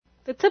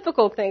The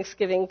typical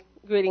Thanksgiving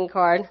greeting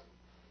card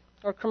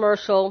or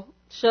commercial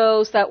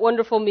shows that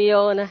wonderful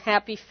meal and a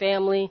happy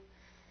family,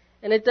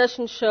 and it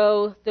doesn't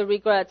show the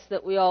regrets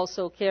that we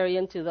also carry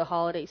into the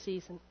holiday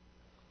season.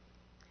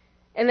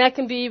 And that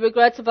can be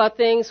regrets about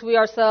things we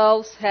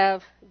ourselves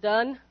have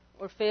done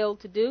or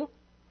failed to do.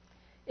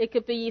 It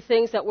could be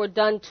things that were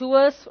done to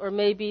us, or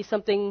maybe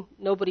something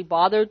nobody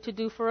bothered to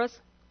do for us.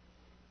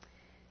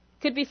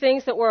 It could be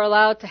things that were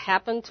allowed to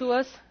happen to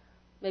us,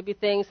 maybe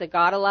things that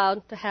God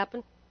allowed to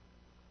happen.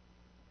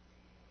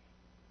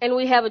 And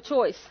we have a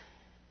choice.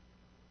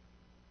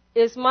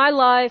 Is my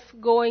life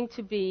going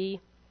to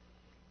be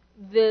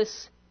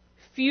this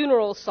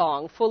funeral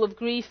song full of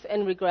grief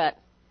and regret?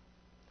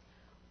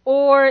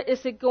 Or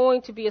is it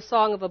going to be a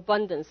song of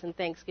abundance and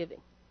thanksgiving?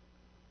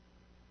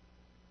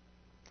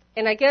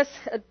 And I guess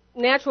a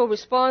natural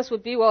response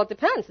would be, well, it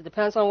depends. It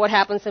depends on what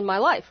happens in my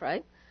life,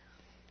 right?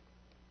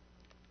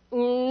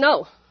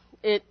 No,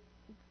 it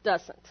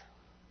doesn't.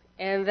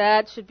 And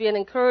that should be an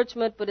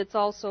encouragement, but it's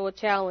also a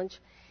challenge.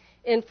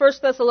 In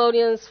 1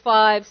 Thessalonians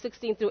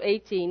 5:16 through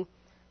 18,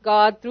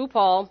 God, through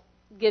Paul,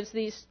 gives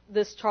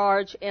this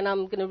charge, and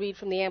I'm going to read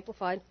from the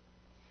Amplified.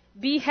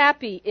 Be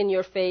happy in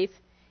your faith,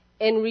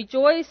 and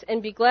rejoice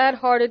and be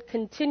glad-hearted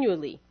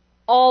continually,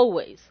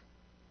 always.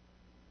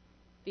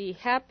 Be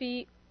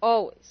happy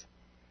always.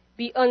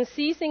 Be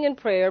unceasing in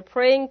prayer,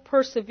 praying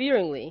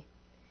perseveringly.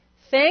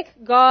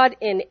 Thank God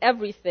in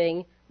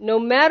everything, no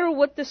matter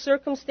what the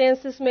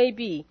circumstances may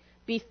be.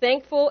 Be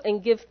thankful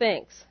and give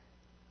thanks.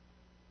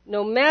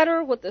 No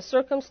matter what the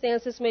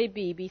circumstances may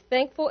be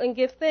thankful and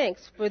give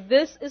thanks, for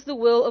this is the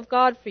will of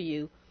God for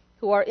you,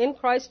 who are in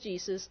Christ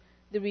Jesus,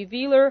 the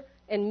revealer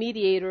and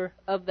mediator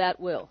of that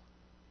will.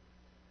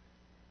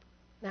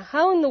 Now,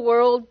 how in the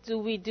world do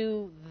we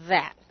do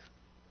that?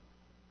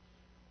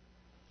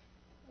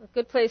 A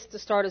good place to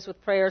start is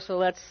with prayer, so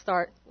let's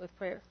start with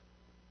prayer.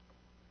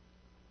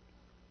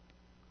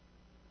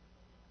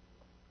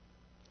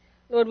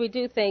 Lord, we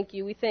do thank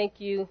you. We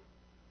thank you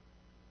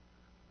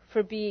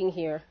for being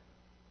here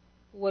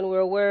when we're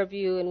aware of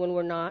you and when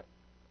we're not.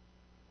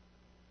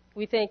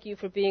 We thank you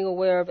for being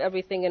aware of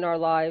everything in our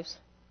lives,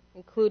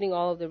 including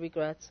all of the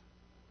regrets.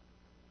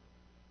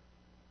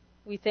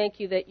 We thank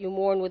you that you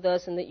mourn with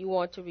us and that you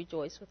want to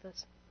rejoice with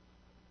us.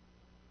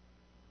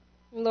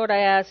 And Lord, I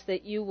ask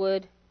that you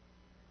would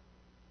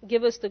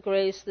give us the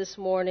grace this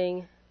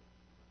morning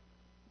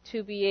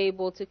to be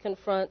able to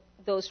confront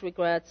those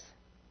regrets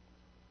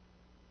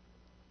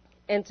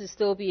and to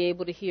still be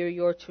able to hear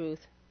your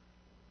truth.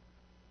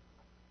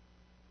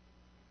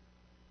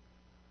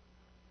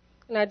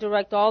 And I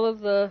direct all of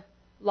the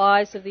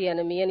lies of the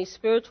enemy, any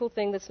spiritual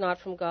thing that's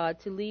not from God,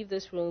 to leave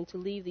this room, to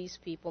leave these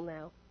people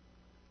now.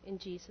 In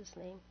Jesus'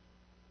 name.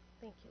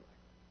 Thank you, Lord.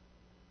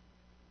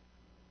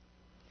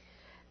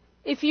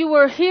 If you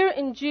were here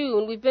in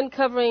June, we've been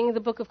covering the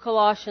book of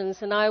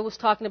Colossians, and I was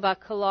talking about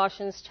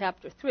Colossians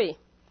chapter 3.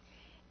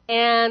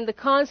 And the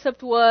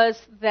concept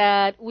was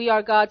that we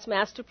are God's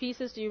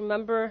masterpieces. Do you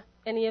remember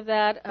any of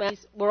that?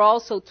 We're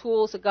also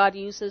tools that God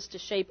uses to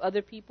shape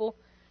other people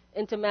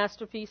into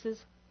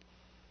masterpieces.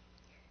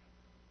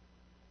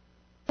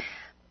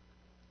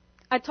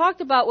 I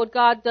talked about what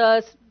God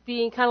does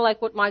being kind of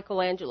like what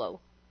Michelangelo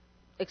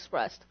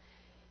expressed.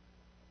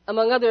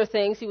 Among other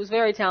things, he was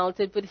very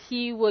talented, but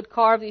he would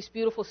carve these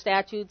beautiful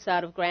statues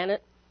out of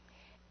granite.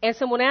 And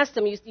someone asked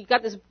him, you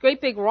got this great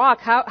big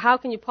rock, how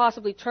can you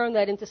possibly turn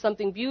that into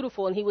something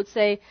beautiful? And he would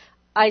say,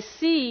 I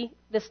see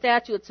the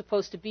statue that's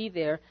supposed to be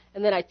there,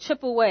 and then I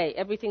chip away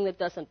everything that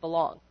doesn't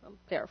belong. I'm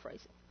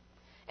paraphrasing.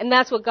 And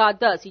that's what God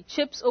does. He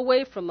chips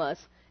away from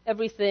us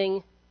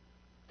everything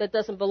that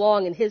doesn't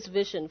belong in his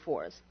vision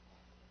for us.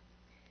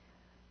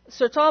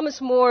 Sir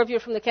Thomas More, if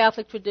you're from the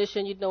Catholic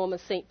tradition, you'd know him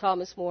as St.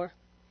 Thomas More,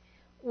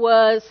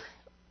 was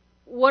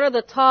one of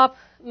the top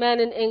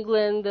men in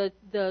England,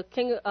 the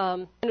King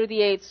Henry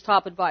VIII's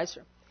top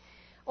advisor.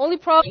 Only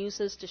problem he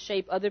uses to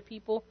shape other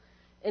people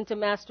into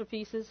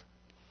masterpieces.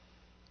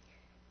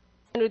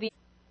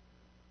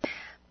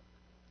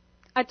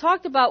 I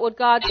talked about what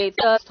God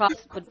does,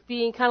 but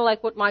being kind of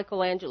like what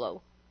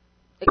Michelangelo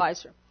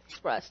advisor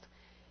expressed.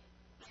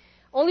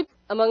 Only,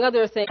 among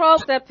other things,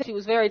 that he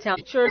was very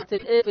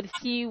talented, but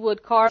he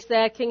would carve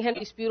that King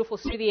Henry's beautiful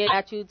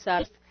statues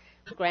out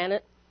of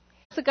granite.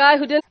 It's a guy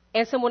who didn't,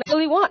 and someone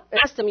really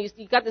asked him,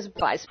 you got this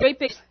great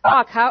big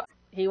rock, how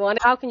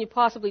can you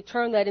possibly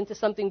turn that into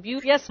something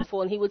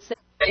beautiful? And he would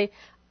say,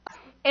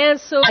 and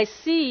so I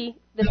see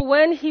that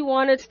when he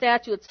wanted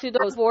statues to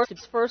divorce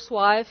his first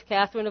wife,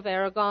 Catherine of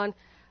Aragon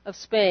of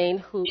Spain,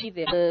 who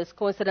is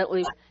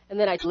coincidentally, and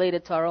then I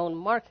related to our own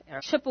Mark,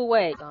 chip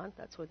away,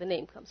 that's where the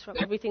name comes from,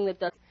 everything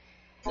that does.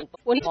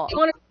 When he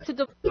wanted to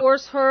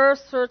divorce her,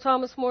 Sir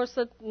Thomas More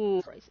said,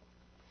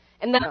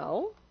 and then,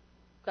 no,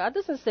 God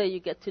doesn't say you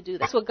get to do that.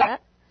 That's what God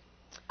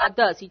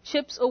does. He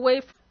chips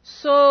away.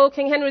 So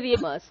King Henry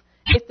VIII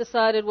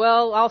decided,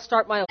 well, I'll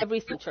start my own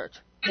everything church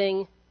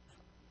thing.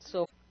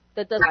 So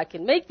that does I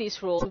can make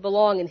these rules and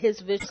belong in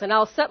his vision, and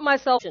I'll set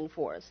myself in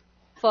for us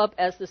up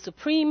as the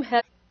supreme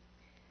head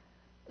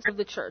of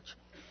the church.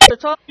 Sir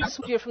Thomas,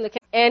 you're from the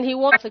And he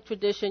wanted Catholic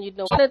tradition,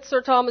 wanted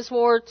Sir Thomas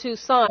More to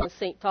sign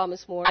St.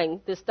 Thomas More,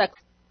 this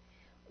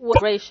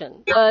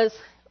declaration was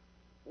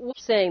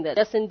saying that,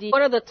 yes, indeed,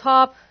 one of the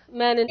top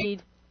men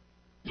in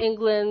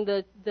England,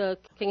 the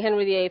King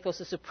Henry VIII was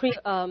the supreme,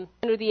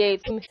 Henry VIII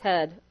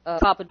head,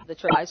 top of the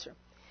church advisor,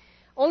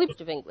 only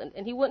of England,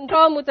 and he wouldn't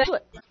problem with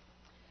that,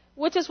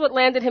 which is what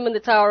landed him in the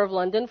Tower of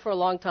London for a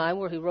long time,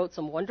 where he wrote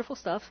some wonderful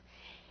stuff,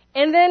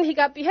 and then he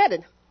got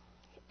beheaded.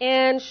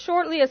 And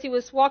shortly as he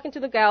was walking to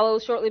the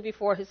gallows, shortly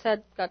before his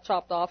head got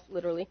chopped off,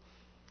 literally,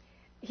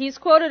 he's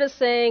quoted as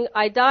saying,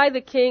 "I die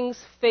the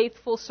king's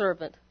faithful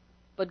servant,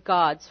 but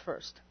God's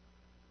first."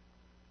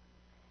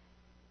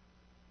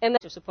 And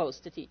that's what you're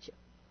supposed to teach you.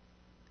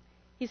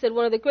 He said,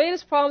 one of the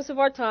greatest problems of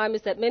our time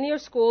is that many are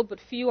schooled, but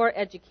few are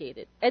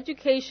educated.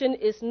 Education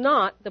is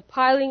not the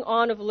piling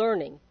on of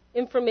learning,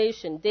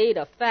 information,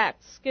 data,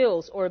 facts,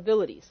 skills, or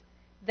abilities.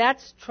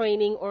 That's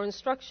training or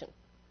instruction.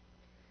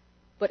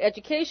 But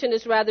education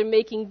is rather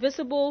making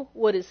visible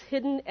what is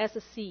hidden as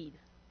a seed.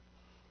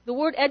 The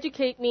word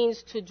educate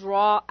means to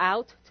draw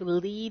out, to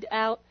lead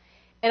out.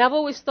 And I've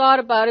always thought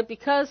about it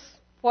because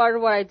part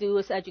of what I do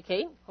is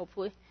educate,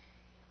 hopefully.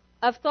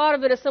 I've thought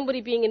of it as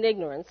somebody being in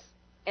ignorance,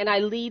 and I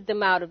lead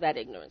them out of that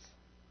ignorance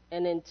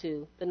and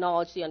into the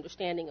knowledge, the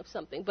understanding of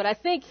something. But I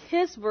think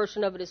his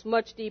version of it is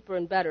much deeper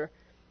and better,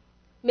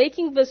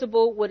 making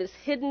visible what is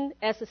hidden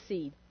as a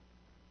seed.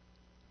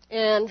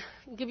 And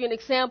I'll give you an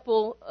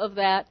example of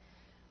that.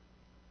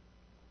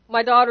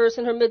 My daughter is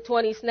in her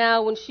mid-20s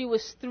now. When she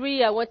was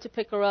 3, I went to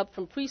pick her up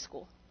from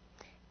preschool.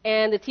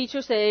 And the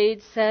teacher's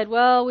aide said,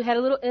 well, we had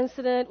a little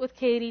incident with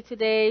Katie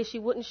today. She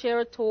wouldn't share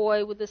a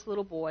toy with this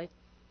little boy.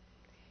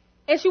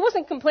 And she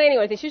wasn't complaining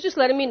or anything. She was just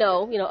letting me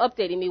know,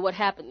 updating me what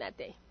happened that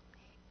day.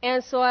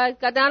 And so I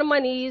got down on my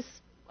knees,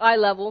 eye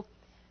level,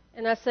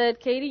 and I said,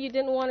 Katie, you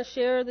didn't want to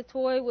share the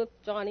toy with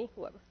Johnny,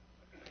 whoever.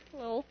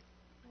 No.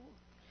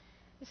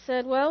 I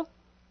said, well,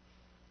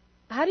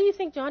 how do you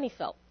think Johnny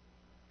felt?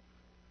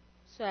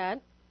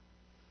 Sad.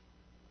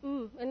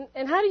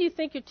 And how do you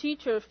think your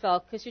teacher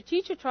felt? Because your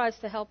teacher tries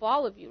to help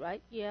all of you,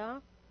 right? Yeah.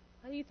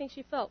 How do you think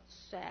she felt?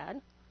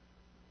 Sad.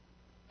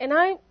 And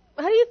how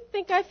do you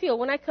think I feel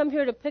when I come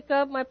here to pick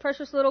up my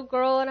precious little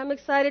girl and I'm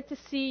excited to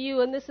see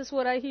you and this is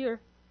what I hear?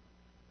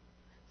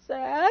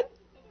 Sad.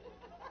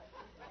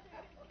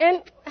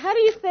 And how do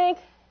you think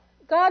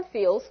God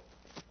feels?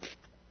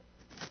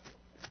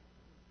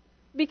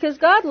 Because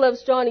God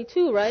loves Johnny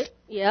too, right?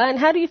 Yeah, and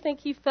how do you think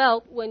he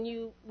felt when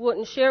you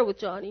wouldn't share with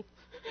Johnny?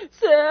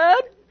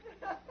 Sad.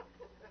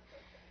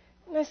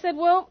 And I said,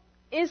 well,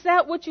 is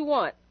that what you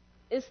want?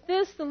 Is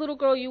this the little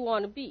girl you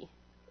want to be?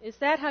 Is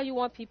that how you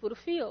want people to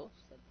feel?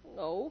 I said,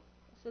 no.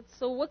 I said,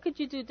 so what could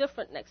you do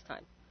different next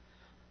time?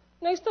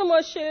 Next time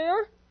I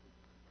share?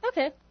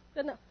 Okay,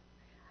 good enough.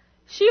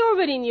 She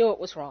already knew it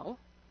was wrong.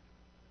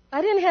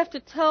 I didn't have to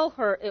tell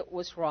her it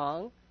was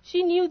wrong.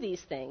 She knew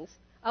these things.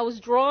 I was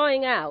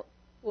drawing out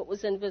what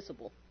was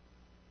invisible.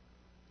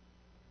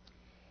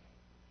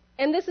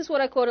 And this is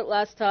what I quoted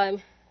last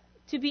time.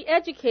 To be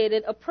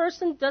educated, a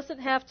person doesn't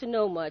have to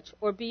know much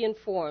or be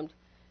informed,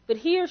 but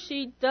he or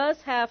she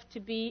does have to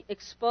be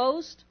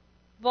exposed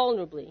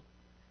vulnerably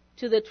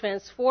to the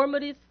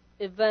transformative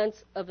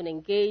events of an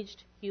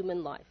engaged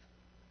human life.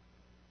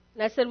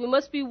 And I said we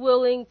must be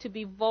willing to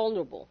be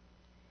vulnerable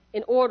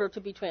in order to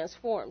be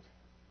transformed.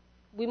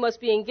 We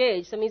must be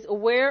engaged. That means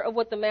aware of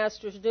what the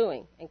Master is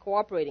doing and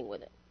cooperating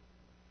with it.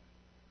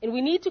 And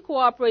we need to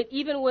cooperate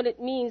even when it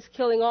means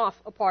killing off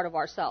a part of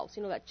ourselves.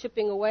 That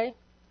chipping away.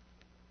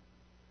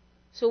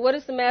 So what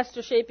is the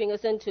Master shaping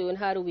us into, and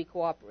how do we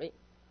cooperate?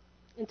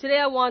 And today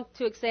I want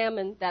to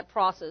examine that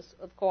process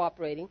of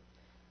cooperating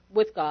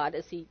with God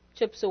as He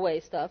chips away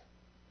stuff.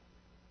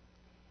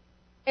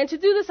 And to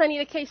do this, I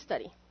need a case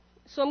study.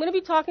 So I'm going to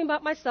be talking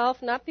about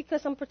myself, not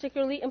because I'm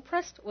particularly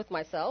impressed with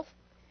myself,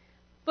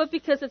 but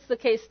because it's the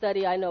case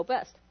study I know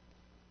best.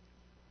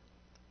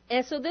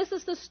 And so this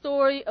is the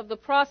story of the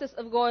process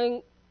of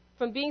going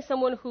from being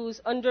someone who's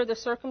under the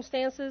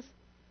circumstances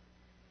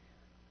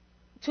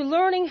to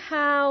learning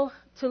how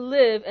to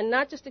live, and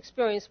not just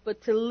experience,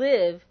 but to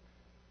live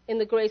in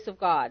the grace of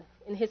God,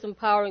 in His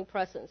empowering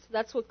presence.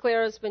 That's what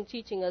Claire has been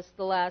teaching us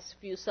the last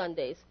few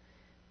Sundays.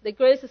 That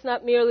grace is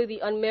not merely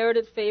the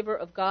unmerited favor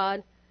of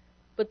God,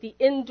 but the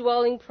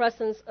indwelling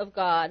presence of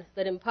God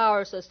that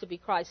empowers us to be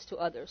Christ to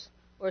others.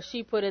 Or as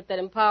she put it, that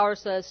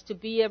empowers us to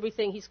be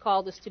everything He's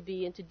called us to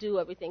be and to do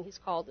everything He's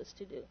called us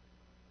to do.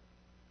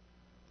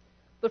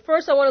 But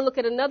first I want to look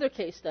at another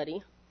case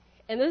study.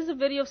 And this is a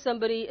video of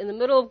somebody in the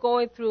middle of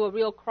going through a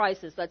real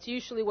crisis. That's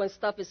usually when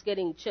stuff is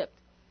getting chipped.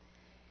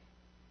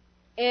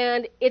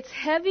 And it's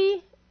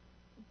heavy,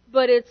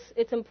 but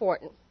it's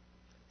important.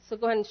 So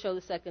go ahead and show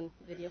the second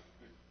video.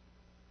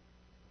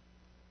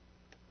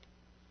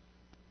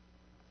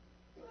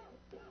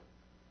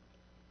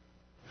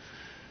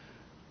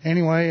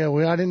 Anyway,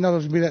 I didn't know there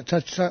was going to be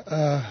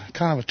that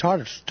kind of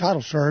a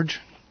tidal surge.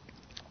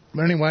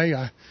 But anyway,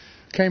 I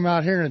came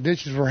out here and the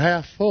ditches were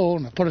half full,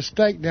 and I put a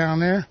stake down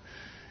there,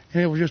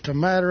 and it was just a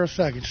matter of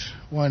seconds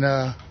when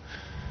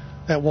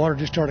that water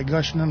just started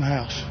gushing in the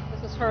house.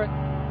 This was hurricane.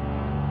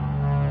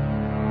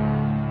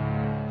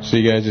 So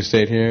you guys just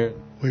stayed here?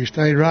 We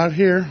stayed right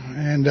here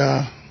and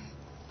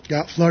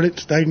got flooded,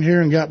 stayed in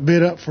here and got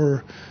bid up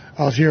for,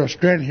 I was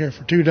stranded here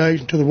for 2 days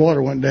until the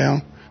water went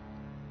down.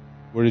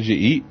 What did you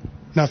eat?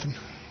 Nothing.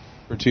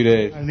 For 2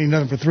 days? I didn't eat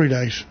nothing for 3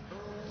 days.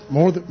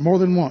 More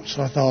than once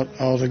I thought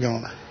I was a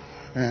goner.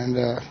 And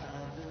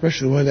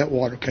especially the way that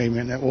water came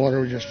in. That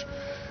water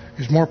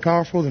is more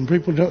powerful than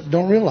people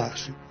don't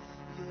realize.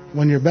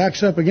 When your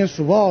back's up against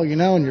the wall, you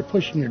know, and you're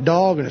pushing your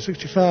dog and a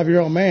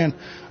 65-year-old man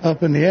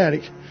up in the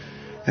attic.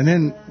 And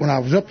then when I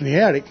was up in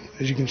the attic,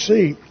 as you can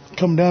see,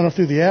 coming down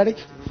through the attic,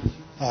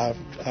 I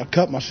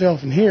cut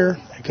myself in here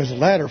because the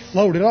ladder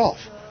floated off.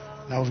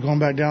 And I was going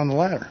back down the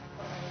ladder.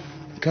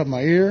 I cut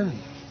my ear,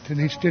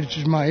 didn't need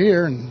stitches in my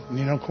ear, and,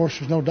 you know, of course,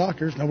 there's no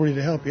doctors, nobody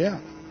to help you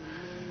out.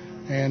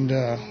 And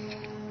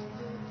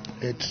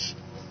it's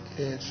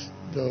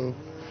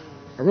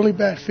a really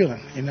bad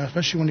feeling, you know,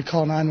 especially when you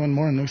call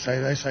 911 and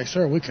they say,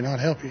 sir, we cannot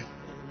help you.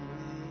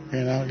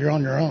 You know, you're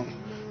on your own.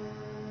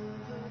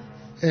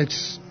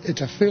 It's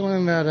a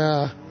feeling that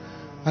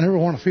I never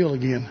want to feel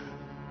again.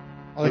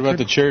 What about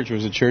the church?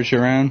 Was the church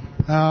around?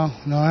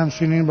 No, I haven't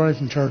seen anybody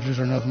from churches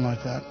or nothing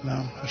like that. No,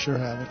 I sure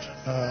haven't.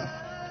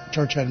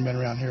 Church hadn't been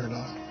around here at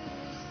all.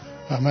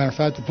 Matter of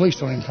fact, the police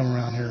don't even come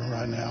around here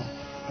right now.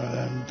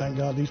 And thank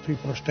God these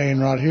people are staying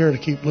right here to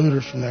keep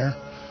looters from there.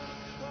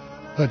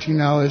 But, you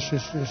know,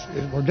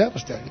 we're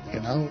devastated, you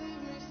know.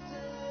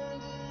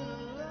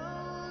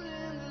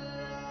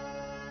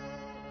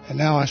 And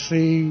now I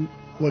see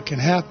what can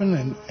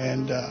happen,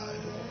 and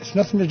it's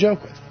nothing to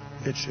joke with.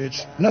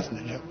 It's nothing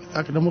to joke with.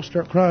 I could almost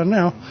start crying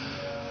now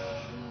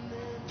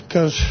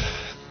because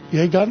you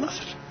ain't got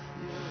nothing.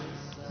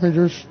 I mean,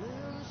 you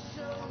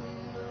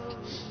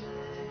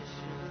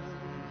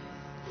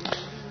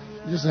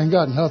just ain't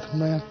got nothing,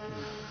 man.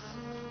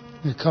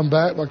 You come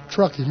back like a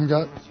truck even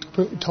got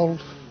completely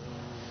totaled.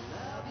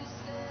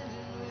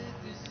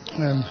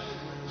 And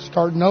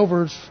starting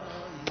over is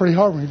pretty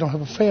hard when you don't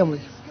have a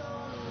family.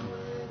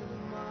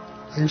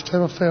 I used to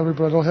have a family,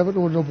 but I don't have it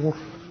no more.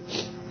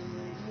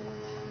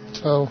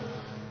 So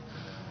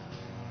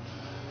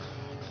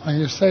I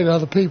just say to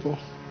other people,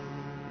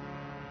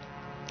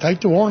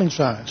 take the warning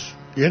signs.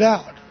 Get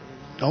out.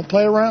 Don't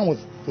play around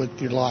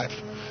with your life.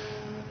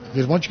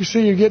 Because once you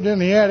see you're getting in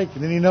the attic,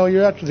 and then you know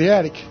you're after the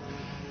attic,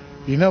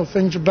 you know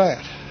things are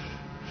bad.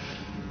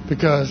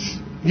 Because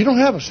you don't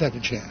have a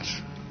second chance.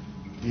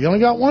 You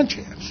only got one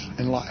chance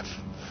in life.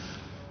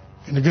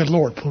 And the good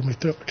Lord pulled me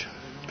through it.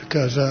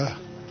 Because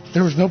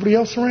there was nobody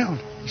else around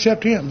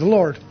except Him, the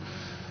Lord,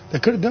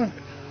 that could have done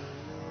it.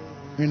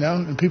 You know,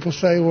 and people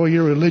say, well,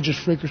 you're a religious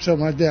freak or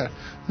something like that.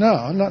 No,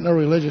 I'm not no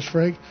religious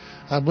freak.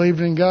 I believe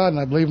in God and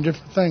I believe in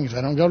different things. I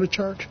don't go to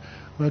church.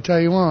 I'm going to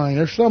tell you why.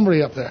 There's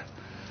somebody up there.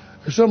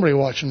 There's somebody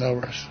watching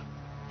over us.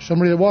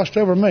 Somebody that watched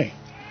over me.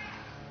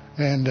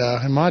 And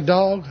my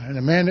dog and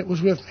the man that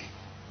was with me.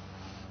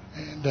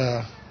 And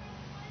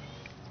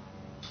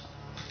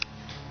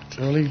that's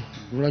really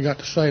what I got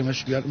to say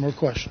unless you got more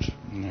questions.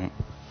 No.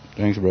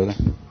 Thanks, brother.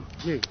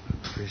 Yeah.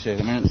 Appreciate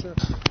it, man. Yes, sir.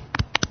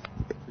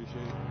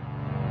 Appreciate it.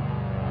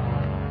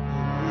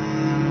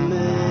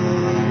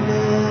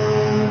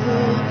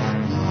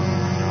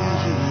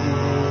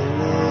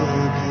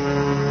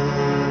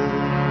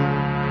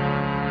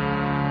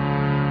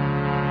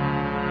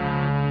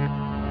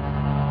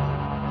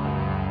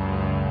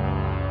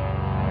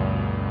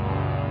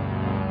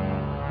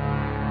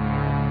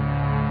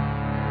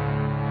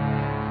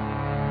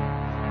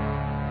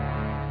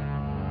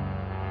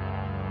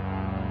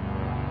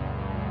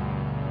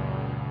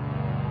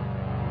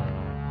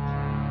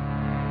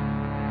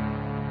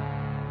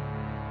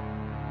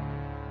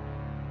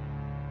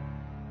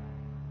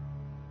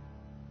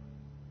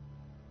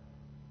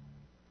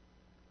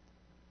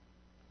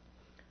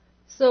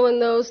 So in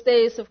those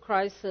days of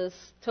crisis,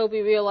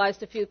 Toby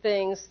realized a few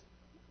things.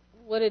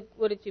 What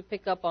did you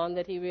pick up on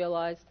that he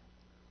realized?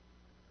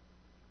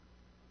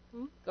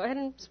 Go ahead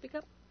and speak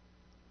up.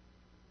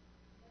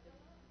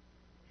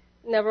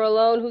 Never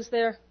alone. Who's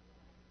there?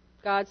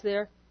 God's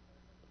there.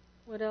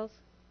 What else?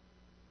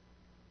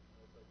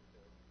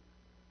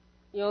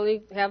 You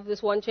only have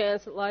this one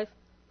chance at life.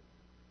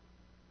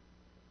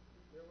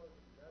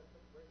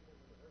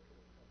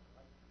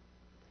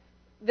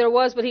 There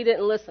was, but he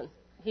didn't listen.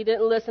 He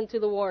didn't listen to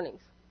the warnings.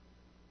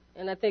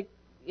 And I think,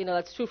 you know,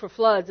 that's true for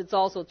floods. It's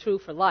also true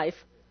for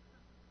life.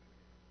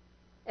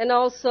 And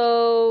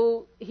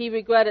also, he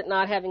regretted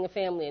not having a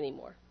family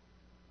anymore.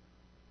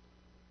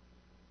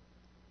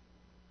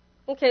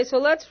 Okay, so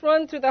let's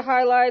run through the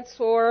highlights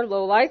or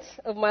lowlights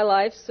of my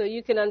life so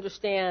you can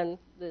understand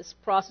this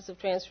process of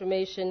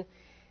transformation.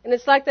 And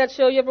it's like that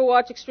show you ever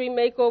watch, Extreme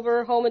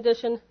Makeover, Home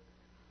Edition?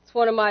 It's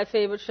one of my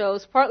favorite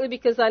shows, partly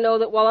because I know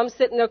that while I'm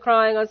sitting there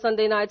crying on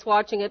Sunday nights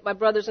watching it, my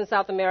brother's in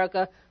South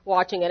America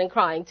watching it and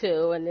crying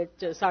too, and it's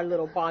just our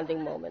little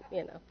bonding moment,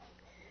 you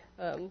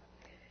know.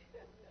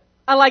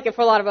 I like it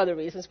for a lot of other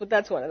reasons, but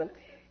that's one of them.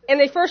 And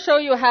they first show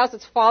you a house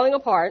that's falling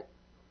apart,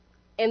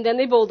 and then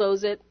they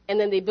bulldoze it, and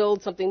then they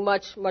build something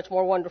much, much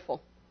more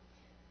wonderful.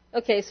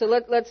 Okay, so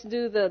let's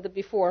do the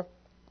before.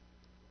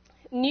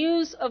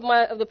 News of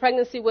the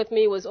pregnancy with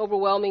me was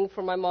overwhelming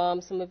for my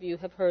mom. Some of you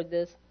have heard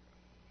this.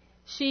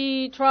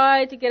 She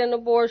tried to get an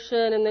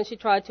abortion, and then she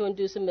tried to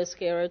induce a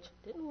miscarriage.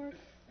 Didn't work.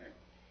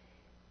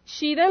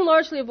 She then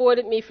largely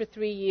avoided me for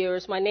 3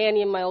 years. My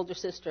nanny and my older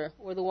sister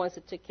were the ones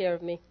that took care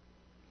of me.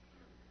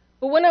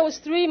 But when I was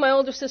 3, my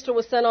older sister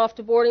was sent off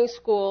to boarding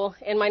school,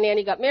 and my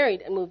nanny got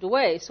married and moved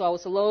away. So I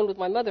was alone with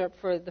my mother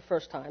for the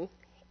first time.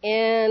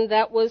 And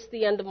that was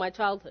the end of my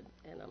childhood.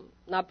 And I'm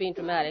not being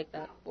dramatic.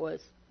 That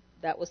was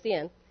the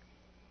end.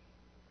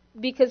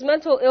 Because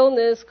mental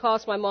illness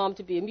caused my mom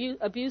to be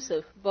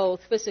abusive,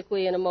 both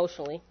physically and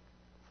emotionally.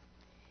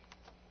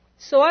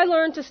 So I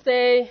learned to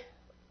stay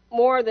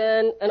more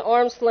than an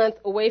arm's length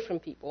away from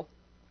people.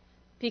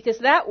 Because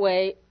that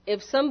way,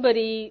 if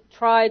somebody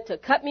tried to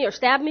cut me or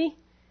stab me,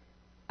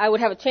 I would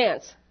have a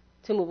chance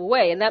to move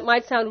away. And that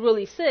might sound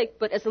really sick,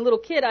 but as a little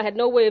kid, I had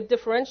no way of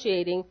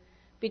differentiating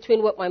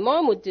between what my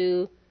mom would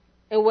do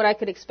and what I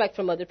could expect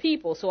from other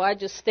people. So I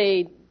just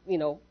stayed,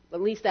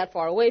 at least that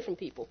far away from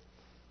people.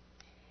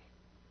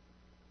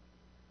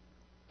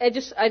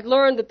 I'd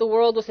learned that the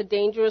world was a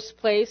dangerous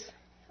place,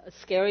 a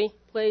scary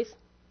place.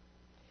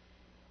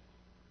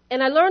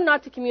 And I learned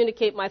not to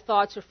communicate my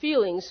thoughts or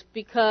feelings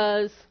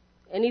because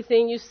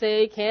anything you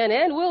say can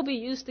and will be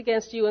used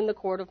against you in the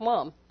court of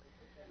mom.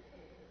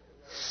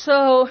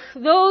 So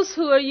those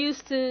who are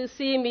used to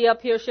seeing me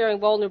up here sharing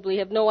vulnerably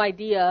have no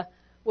idea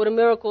what a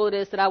miracle it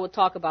is that I would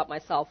talk about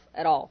myself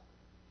at all.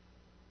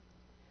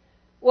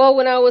 Well,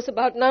 when I was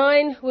about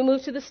 9, we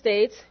moved to the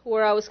States,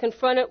 where I was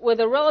confronted with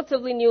a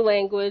relatively new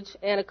language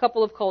and a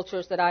couple of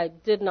cultures that I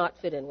did not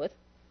fit in with.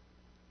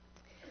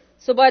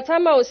 So by the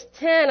time I was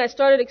 10, I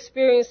started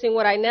experiencing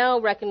what I now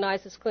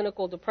recognize as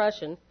clinical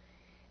depression,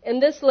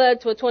 and this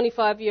led to a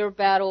 25-year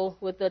battle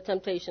with the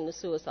temptation to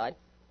suicide.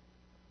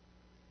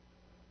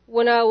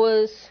 When I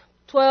was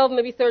 12,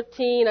 maybe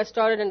 13, I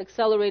started an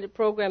accelerated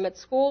program at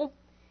school.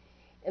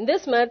 And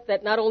this meant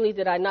that not only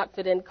did I not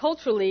fit in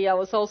culturally, I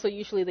was also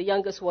usually the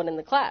youngest one in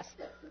the class.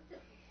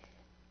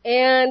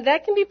 And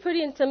that can be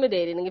pretty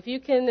intimidating. And if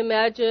you can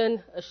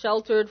imagine a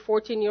sheltered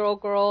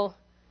 14-year-old girl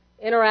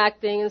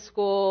interacting in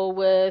school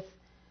with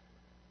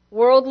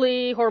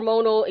worldly,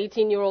 hormonal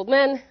 18-year-old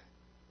men,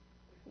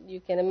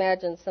 you can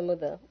imagine some of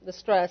the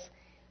stress.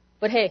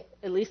 But hey,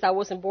 at least I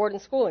wasn't bored in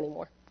school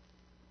anymore.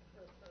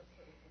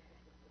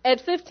 At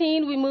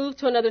 15, we moved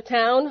to another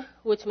town,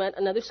 which meant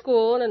another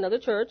school and another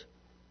church.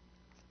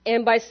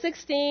 And by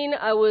 16,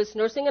 I was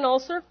nursing an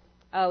ulcer,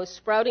 I was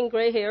sprouting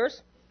gray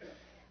hairs,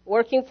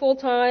 working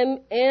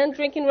full-time, and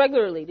drinking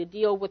regularly to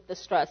deal with the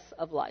stress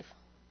of life.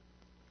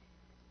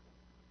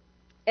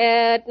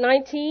 At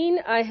 19,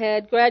 I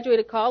had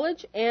graduated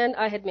college, and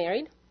I had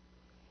married.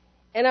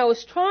 And I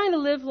was trying to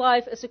live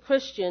life as a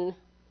Christian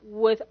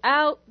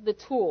without the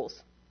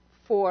tools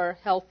for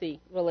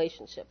healthy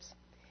relationships.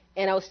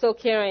 And I was still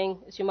carrying,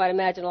 as you might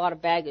imagine, a lot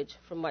of baggage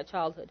from my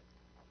childhood.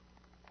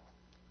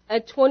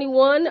 At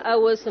 21, I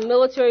was a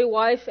military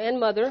wife and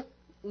mother,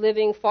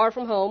 living far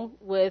from home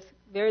with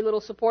very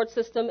little support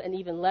system and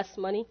even less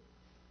money.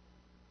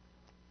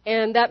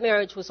 And that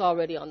marriage was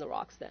already on the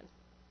rocks then.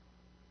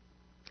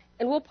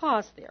 And we'll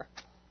pause there.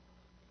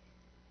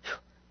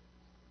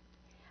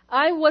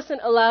 I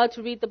wasn't allowed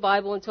to read the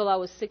Bible until I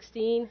was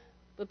 16,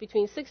 but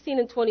between 16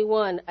 and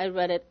 21, I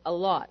read it a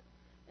lot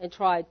and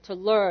tried to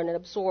learn and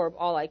absorb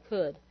all I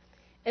could.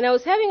 And I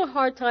was having a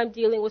hard time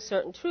dealing with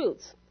certain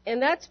truths.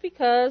 And that's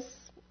because,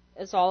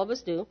 as all of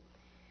us do,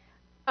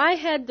 I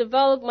had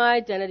developed my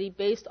identity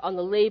based on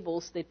the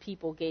labels that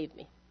people gave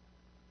me.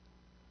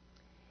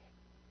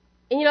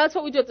 And that's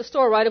what we do at the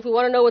store, right? If we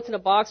want to know what's in a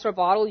box or a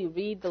bottle, you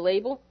read the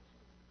label.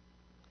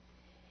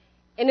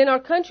 And in our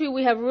country,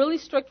 we have really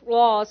strict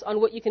laws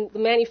on what the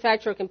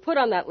manufacturer can put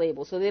on that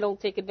label, so they don't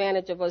take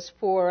advantage of us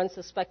poor,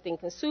 unsuspecting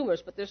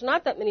consumers. But there's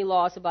not that many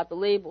laws about the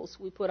labels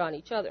we put on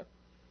each other.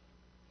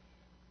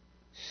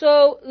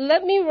 So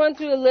let me run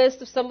through a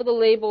list of some of the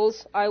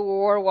labels I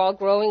wore while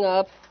growing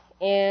up,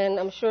 and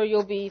I'm sure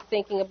you'll be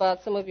thinking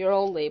about some of your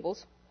own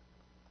labels.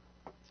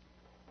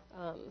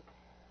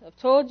 I've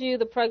told you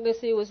the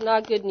pregnancy was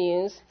not good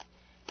news,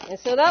 and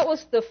so that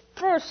was the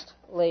first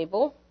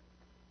label.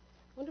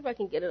 I wonder if I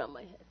can get it on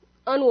my head.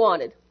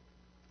 Unwanted.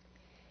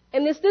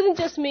 And this didn't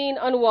just mean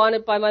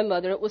unwanted by my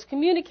mother. It was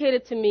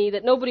communicated to me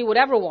that nobody would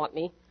ever want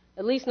me,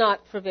 at least not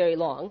for very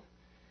long,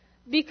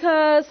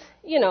 because,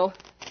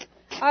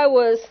 I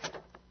was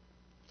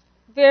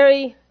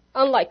very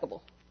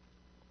unlikable.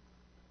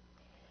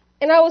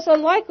 And I was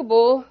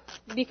unlikable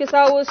because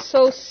I was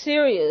so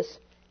serious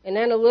and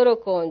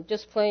analytical and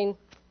just plain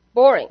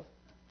boring.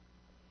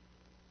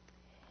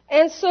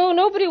 And so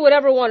nobody would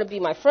ever want to be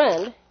my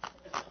friend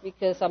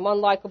because I'm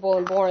unlikable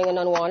and boring and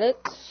unwanted.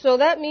 So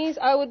that means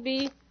I would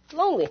be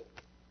lonely.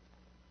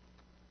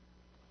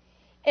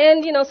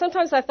 And,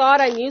 sometimes I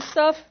thought I knew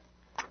stuff,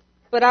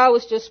 but I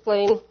was just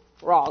plain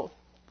wrong.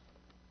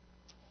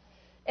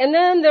 And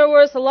then there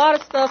was a lot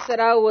of stuff that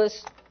I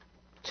was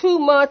too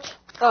much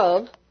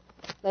of,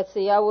 let's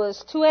see, I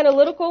was too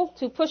analytical,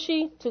 too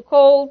pushy, too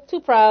cold, too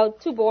proud,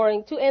 too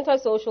boring, too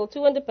antisocial,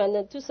 too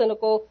independent, too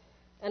cynical,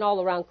 and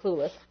all around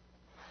clueless.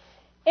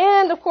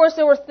 And, of course,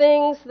 there were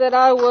things that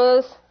I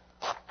was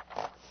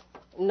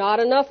not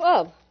enough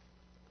of.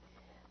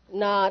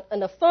 Not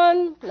enough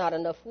fun, not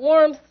enough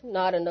warmth,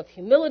 not enough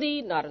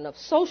humility, not enough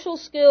social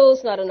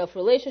skills, not enough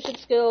relationship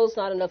skills,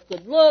 not enough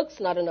good looks,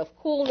 not enough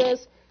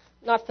coolness,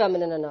 not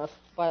feminine enough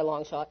by a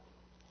long shot.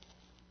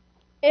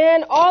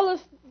 And all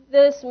of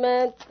this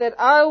meant that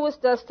I was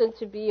destined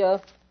to be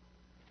a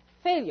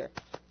failure,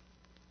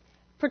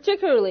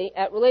 particularly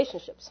at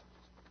relationships.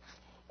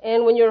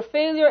 And when you're a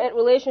failure at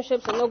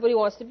relationships and nobody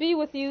wants to be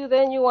with you,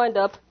 then you wind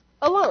up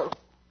alone.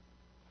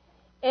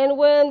 And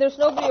when there's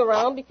nobody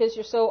around because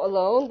you're so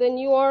alone, then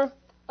you are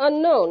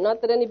unknown.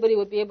 Not that anybody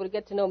would be able to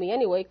get to know me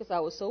anyway because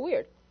I was so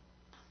weird.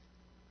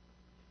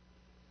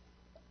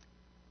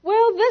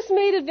 Well, this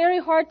made it very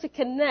hard to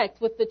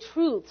connect with the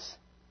truths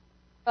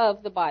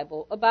of the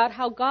Bible about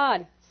how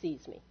God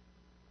sees me,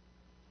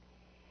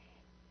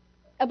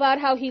 about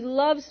how He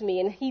loves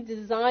me and He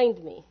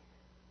designed me,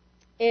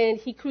 and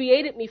He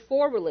created me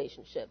for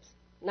relationships,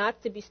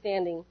 not to be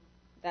standing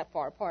that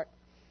far apart.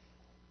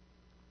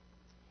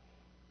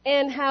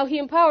 And how He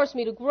empowers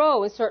me to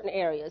grow in certain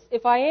areas.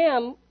 If I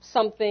am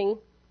something,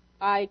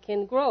 I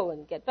can grow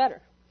and get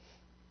better.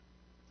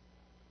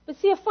 But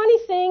see, a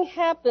funny thing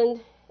happened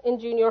in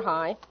junior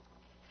high.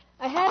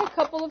 I had a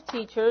couple of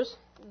teachers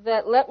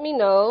that let me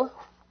know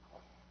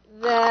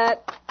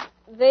that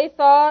they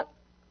thought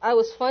I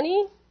was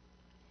funny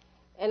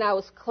and I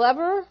was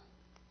clever.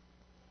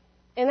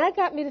 And that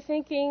got me to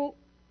thinking,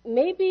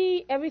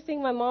 maybe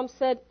everything my mom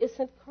said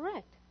isn't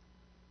correct.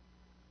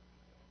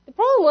 The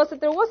problem was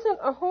that there wasn't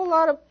a whole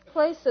lot of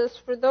places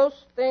for those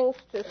things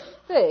to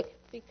stick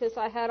because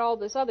I had all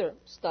this other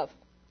stuff,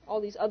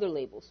 all these other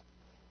labels.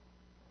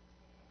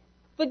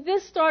 But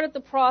this started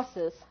the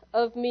process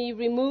of me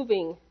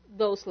removing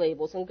those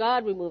labels and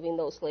God removing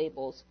those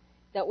labels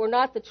that were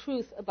not the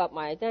truth about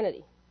my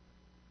identity.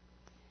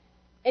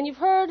 And you've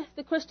heard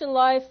the Christian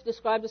life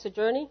described as a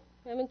journey,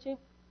 haven't you?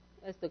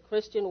 As the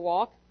Christian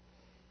walk.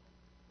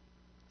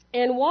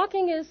 And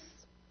walking is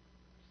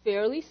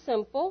fairly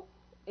simple.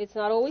 It's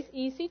not always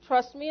easy.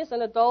 Trust me, as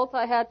an adult,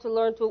 I had to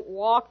learn to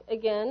walk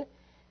again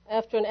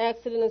after an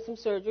accident and some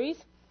surgeries.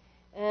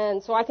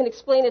 And so I can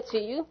explain it to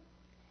you.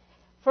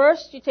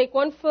 First, you take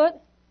one foot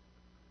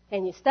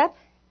and you step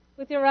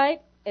with your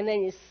right, and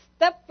then you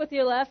step with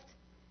your left,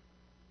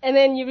 and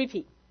then you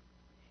repeat.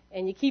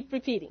 And you keep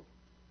repeating.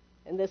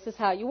 And this is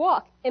how you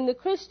walk. In the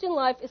Christian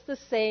life, it's the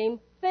same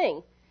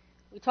thing.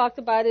 We talked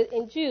about it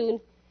in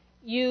June.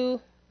 You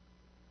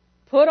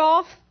put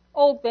off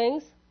old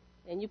things,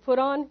 and you put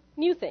on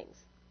new things.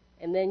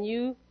 And then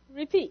you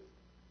repeat.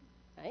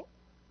 Right?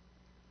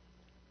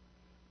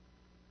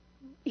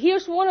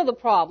 Here's one of the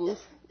problems.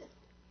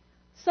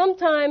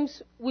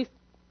 Sometimes we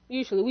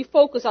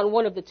focus on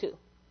one of the two.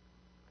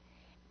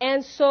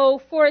 And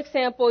so, for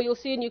example, you'll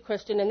see a new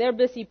Christian, and they're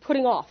busy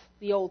putting off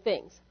the old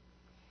things.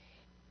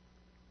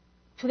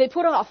 So they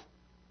put off.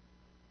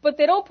 But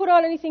they don't put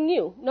on anything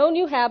new. No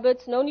new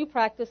habits, no new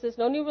practices,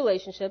 no new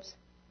relationships.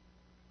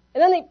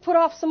 And then they put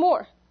off some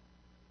more.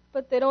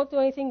 But they don't do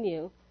anything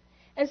new.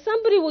 And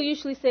somebody will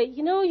usually say,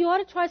 you know, you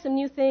ought to try some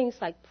new things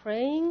like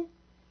praying,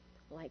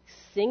 like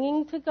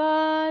singing to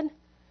God,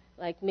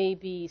 like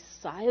maybe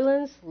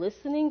silence,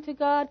 listening to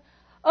God.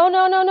 Oh,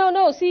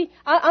 no. See,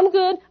 I'm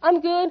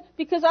good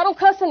because I don't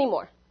cuss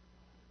anymore.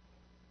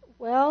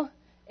 Well,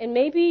 and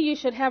maybe you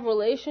should have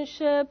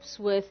relationships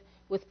with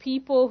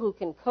people who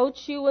can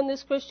coach you in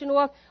this Christian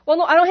walk. Well,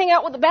 no, I don't hang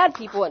out with the bad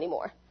people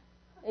anymore.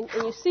 And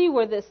you see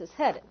where this is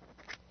headed.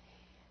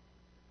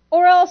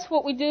 Or else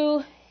what we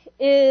do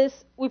is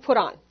we put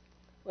on.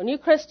 We're a new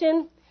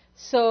Christian,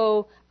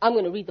 so I'm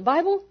going to read the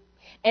Bible,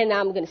 and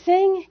I'm going to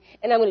sing,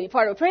 and I'm going to be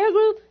part of a prayer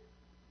group.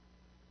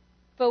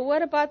 But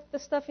what about the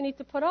stuff you need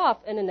to put off?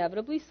 And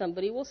inevitably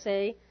somebody will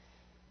say,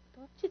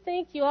 don't you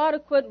think you ought to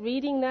quit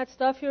reading that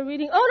stuff you're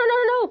reading?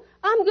 Oh, no.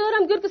 I'm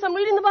good because I'm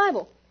reading the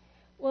Bible.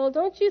 Well,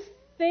 don't you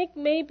think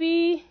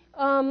maybe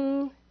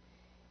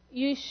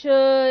you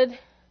should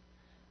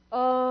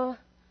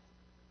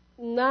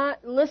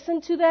not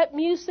listen to that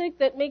music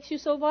that makes you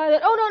so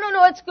violent? Oh,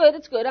 no,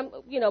 it's good.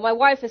 My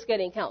wife is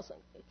getting counseling.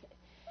 Okay.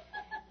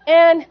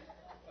 And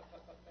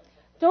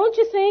don't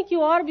you think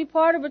you ought to be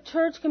part of a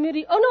church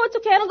community? Oh, no, it's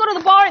okay. I don't go to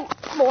the bar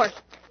anymore.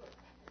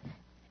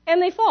 And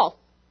they fall.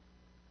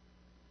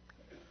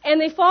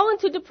 And they fall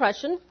into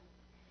depression.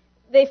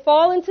 They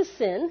fall into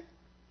sin.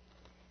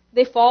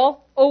 They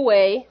fall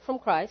away from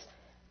Christ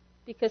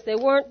because they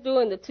weren't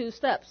doing the two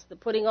steps, the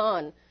putting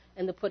on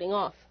and the putting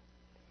off.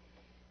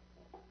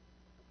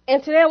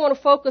 And today I want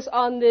to focus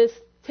on this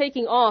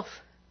taking off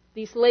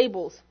these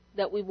labels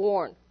that we've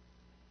worn,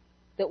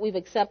 that we've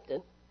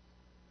accepted.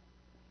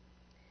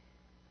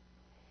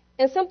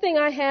 And something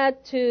I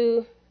had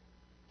to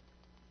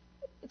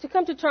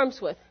come to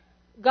terms with.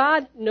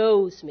 God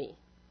knows me.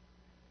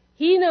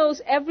 He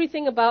knows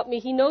everything about me.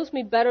 He knows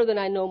me better than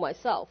I know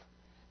myself.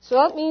 So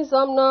that means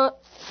I'm not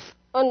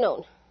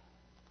unknown.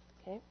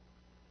 Okay?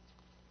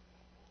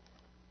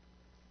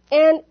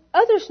 And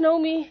others know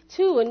me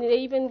too, and they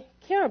even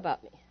care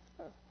about me.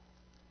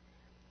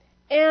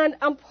 And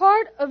I'm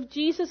part of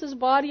Jesus'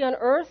 body on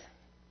earth,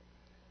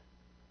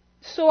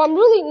 so I'm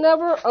really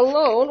never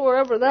alone,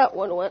 wherever that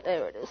one went.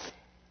 There it is.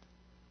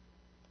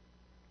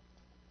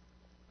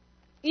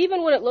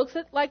 Even when it looks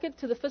like it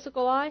to the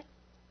physical eye.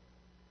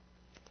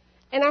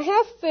 And I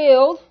have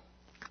failed.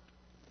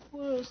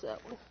 Where is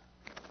that one?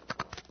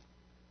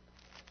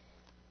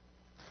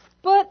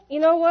 But you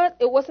know what?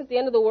 It wasn't the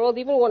end of the world.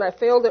 Even when I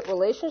failed at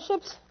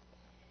relationships,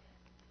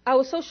 I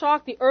was so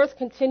shocked the earth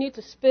continued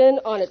to spin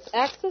on its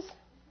axis.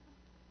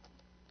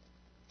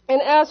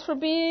 And as for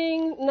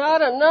being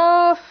not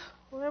enough,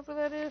 whatever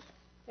that is,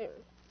 there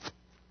it is. Is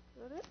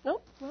that it?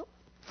 Nope.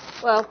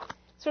 Well,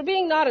 as for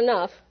being not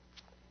enough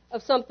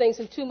of some things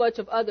and too much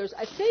of others,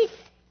 I think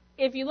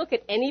if you look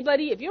at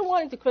anybody, if you're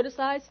wanting to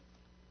criticize,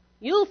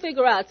 you'll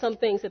figure out some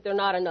things that they're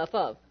not enough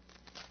of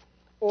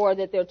or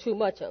that they're too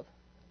much of.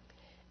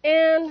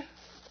 And,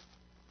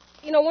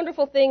 you know,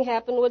 wonderful thing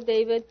happened with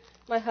David,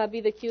 my hubby,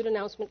 the cute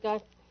announcement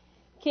guy,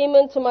 came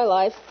into my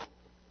life.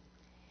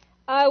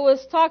 I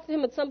was talking to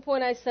him at some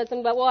point. I said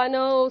something about, well, I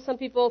know some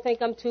people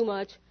think I'm too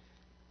much.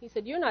 He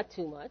said, you're not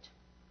too much.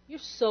 You're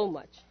so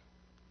much.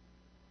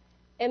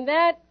 And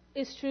that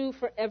is true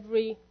for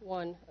every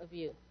one of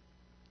you.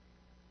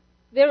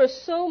 There is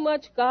so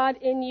much God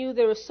in you.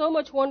 There is so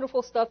much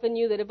wonderful stuff in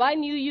you that if I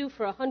knew you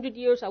for 100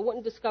 years, I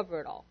wouldn't discover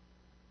it all.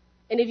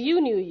 And if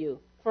you knew you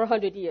for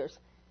 100 years,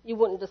 you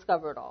wouldn't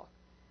discover it all.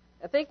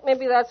 I think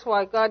maybe that's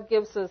why God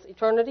gives us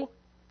eternity,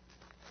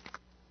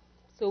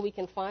 so we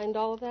can find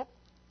all of that.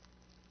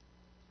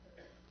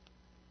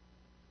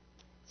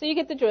 So you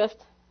get the drift.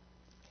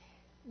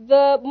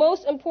 The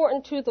most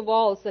important truth of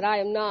all is that I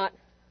am not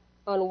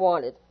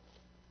unwanted.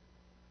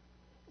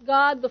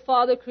 God the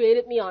Father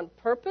created me on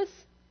purpose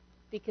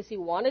because He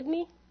wanted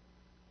me.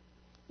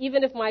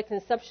 Even if my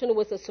conception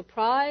was a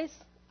surprise,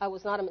 I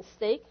was not a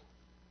mistake.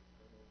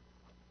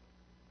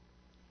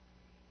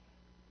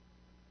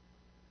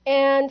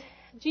 And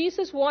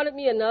Jesus wanted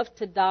me enough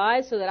to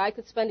die so that I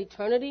could spend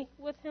eternity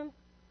with Him.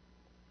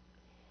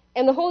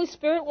 And the Holy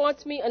Spirit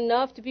wants me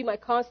enough to be my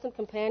constant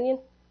companion.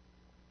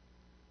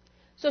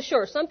 So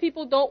sure, some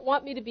people don't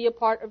want me to be a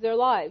part of their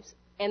lives,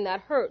 and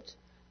that hurts.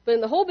 But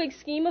in the whole big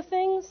scheme of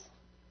things,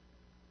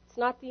 it's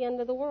not the end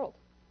of the world.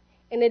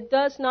 And it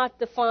does not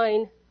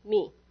define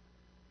me.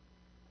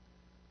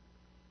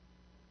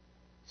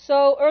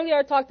 So earlier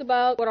I talked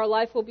about what our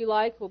life will be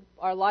like. Will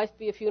our life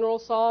be a funeral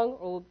song,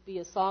 or will it be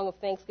a song of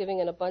thanksgiving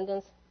and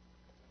abundance?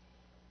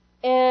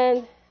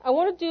 And I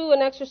want to do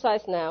an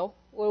exercise now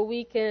where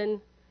we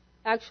can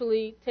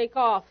actually take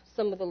off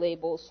some of the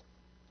labels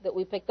that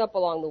we picked up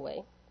along the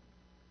way.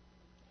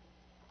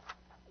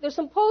 There's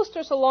some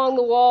posters along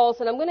the walls,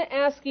 and I'm going to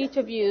ask each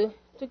of you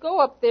to go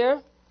up there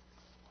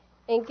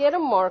and get a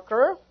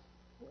marker.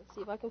 Let's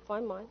see if I can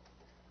find mine.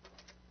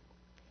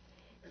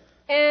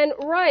 And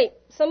write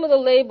some of the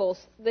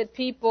labels that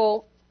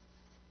people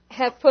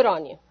have put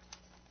on you.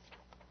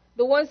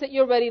 The ones that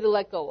you're ready to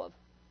let go of.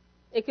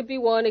 It could be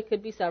one, it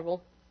could be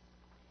several.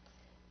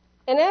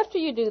 And after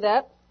you do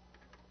that,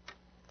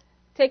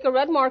 take a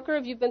red marker.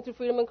 If you've been through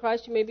Freedom in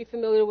Christ, you may be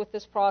familiar with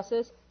this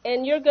process.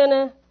 And you're going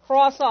to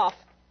cross off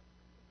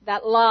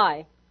that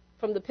lie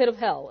from the pit of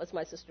hell, as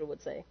my sister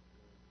would say,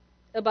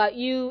 about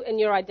you and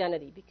your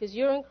identity, because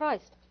you're in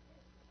Christ.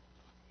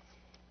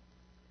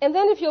 And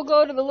then if you'll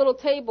go to the little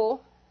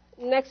table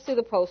next to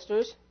the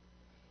posters,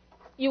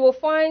 you will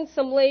find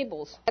some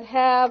labels that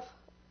have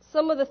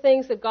some of the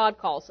things that God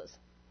calls us.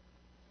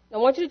 Now,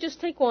 I want you to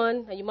just take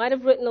one. Now, you might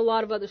have written a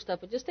lot of other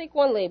stuff, but just take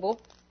one label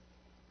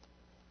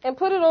and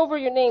put it over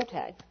your name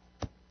tag.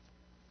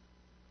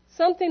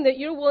 Something that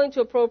you're willing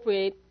to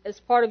appropriate as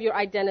part of your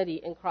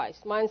identity in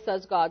Christ. Mine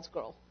says God's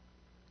girl.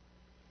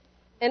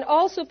 And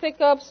also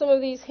pick up some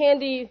of these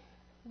handy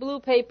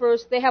blue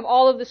papers. They have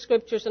all of the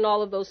scriptures and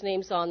all of those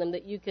names on them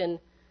that you can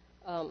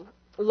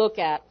look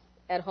at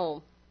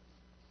home.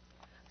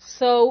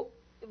 So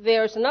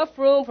there's enough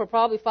room for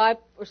probably 5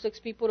 or 6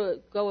 people to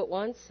go at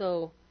once.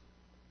 So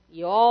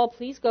you all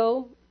please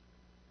go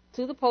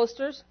to the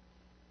posters.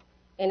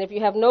 And if you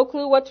have no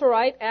clue what to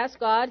write, ask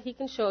God. He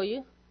can show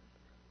you.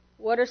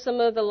 What are some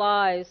of the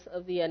lies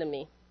of the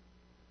enemy?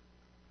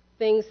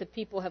 Things that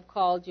people have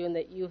called you and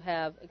that you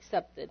have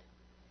accepted,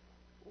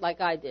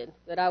 like I did.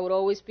 That I would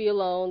always be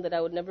alone, that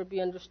I would never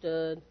be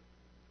understood,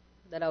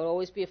 that I would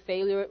always be a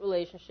failure at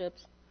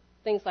relationships,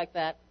 things like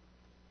that.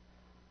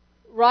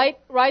 Write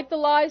the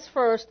lies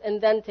first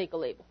and then take a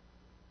label.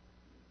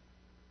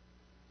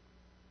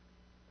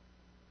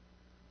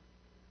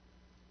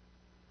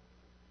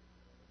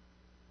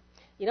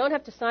 You don't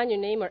have to sign your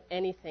name or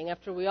anything.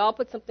 After we all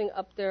put something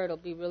up there, it'll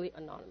be really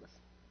anonymous.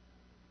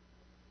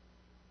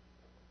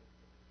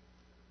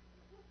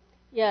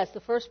 Yes, the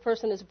first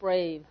person is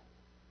brave.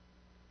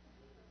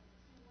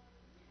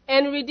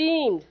 And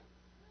redeemed.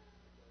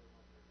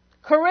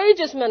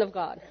 Courageous men of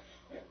God.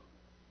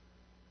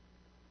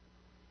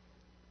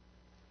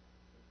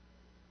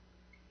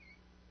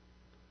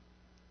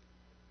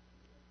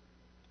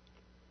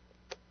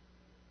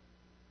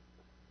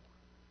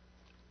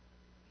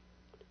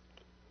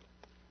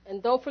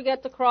 And don't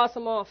forget to cross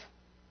them off.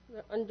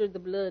 They're under the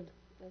blood,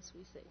 as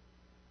we say.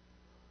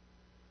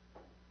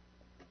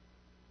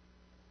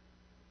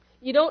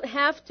 You don't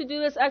have to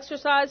do this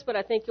exercise, but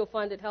I think you'll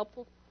find it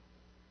helpful.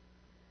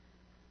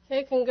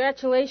 Okay,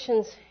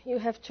 congratulations. You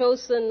have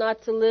chosen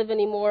not to live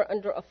anymore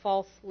under a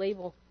false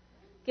label.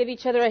 Give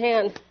each other a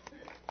hand.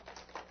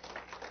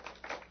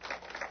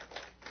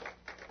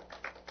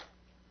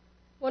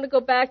 I want to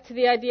go back to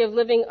the idea of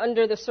living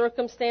under the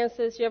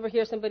circumstances. You ever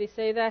hear somebody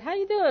say that? How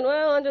you doing?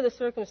 Well, under the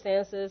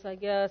circumstances, I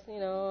guess,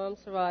 I'm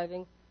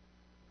surviving.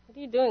 What are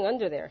you doing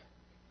under there?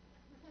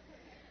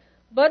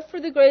 But for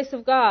the grace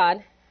of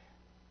God,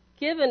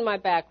 given my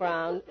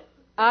background,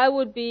 I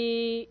would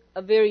be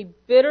a very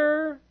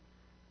bitter,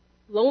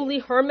 lonely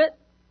hermit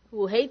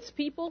who hates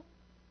people.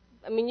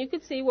 I mean, you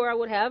could see where I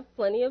would have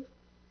plenty of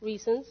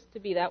reasons to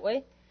be that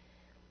way.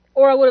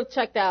 Or I would have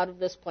checked out of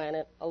this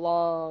planet a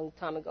long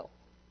time ago.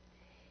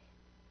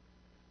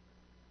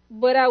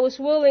 But I was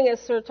willing,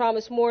 as Sir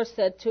Thomas More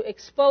said, to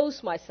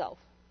expose myself,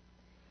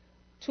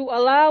 to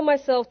allow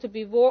myself to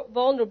be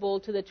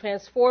vulnerable to the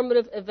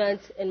transformative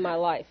events in my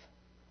life.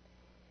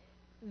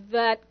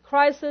 That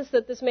crisis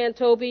that this man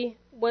Toby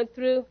went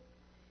through,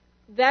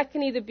 that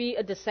can either be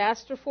a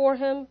disaster for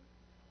him,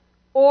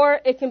 or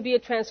it can be a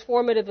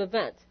transformative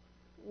event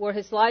where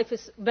his life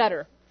is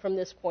better from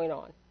this point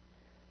on.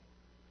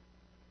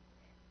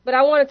 But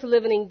I wanted to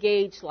live an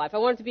engaged life. I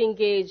wanted to be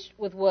engaged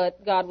with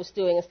what God was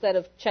doing instead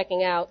of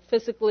checking out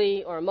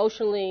physically or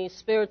emotionally,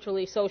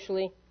 spiritually,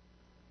 socially.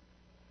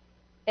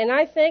 And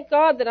I thank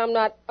God that I'm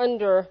not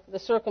under the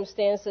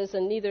circumstances,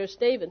 and neither is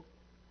David.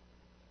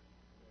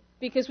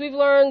 Because we've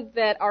learned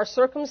that our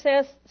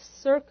circumstances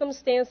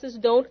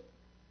don't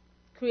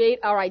create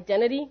our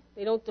identity.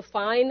 They don't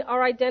define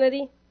our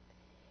identity.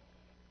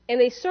 And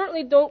they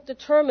certainly don't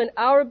determine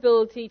our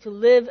ability to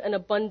live an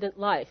abundant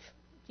life.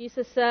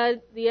 Jesus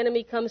said, the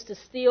enemy comes to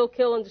steal,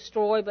 kill, and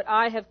destroy, but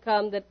I have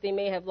come that they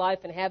may have life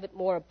and have it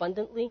more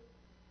abundantly.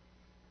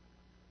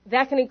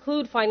 That can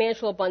include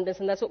financial abundance,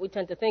 and that's what we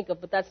tend to think of,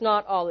 but that's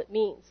not all it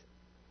means.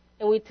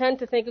 And we tend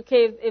to think,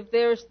 okay, if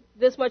there's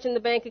this much in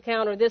the bank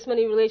account or this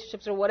many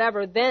relationships or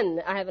whatever,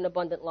 then I have an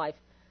abundant life.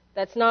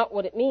 That's not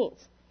what it means.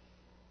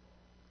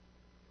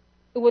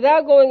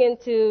 Without going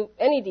into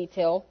any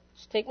detail,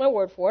 just take my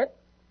word for it,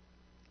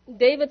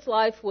 David's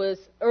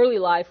early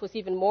life was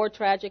even more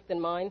tragic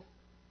than mine.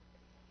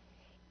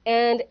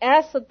 And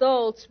as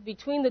adults,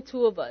 between the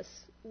two of us,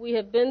 we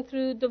have been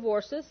through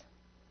divorces,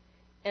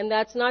 and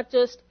that's not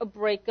just a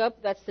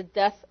breakup, that's the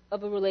death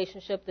of a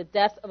relationship, the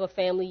death of a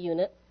family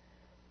unit.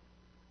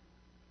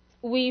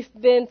 We've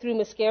been through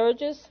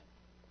miscarriages,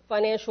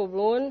 financial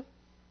ruin,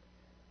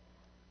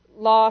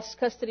 lost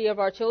custody of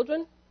our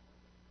children.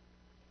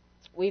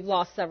 We've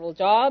lost several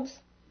jobs.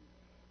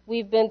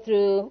 We've been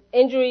through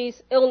injuries,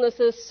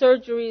 illnesses,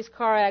 surgeries,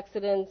 car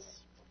accidents,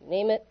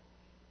 name it.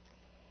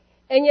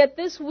 And yet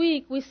this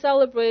week we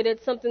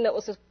celebrated something that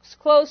was as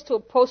close to a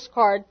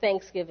postcard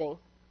Thanksgiving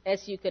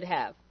as you could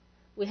have.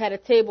 We had a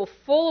table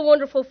full of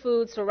wonderful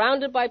food,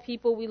 surrounded by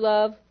people we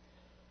love.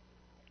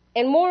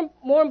 And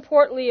more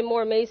importantly and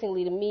more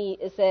amazingly to me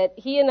is that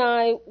he and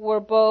I we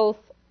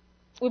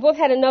both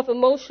had enough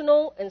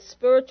emotional and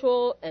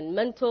spiritual and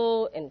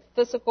mental and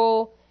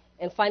physical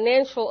and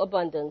financial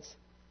abundance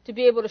to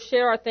be able to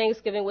share our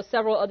Thanksgiving with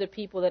several other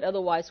people that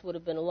otherwise would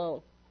have been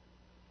alone.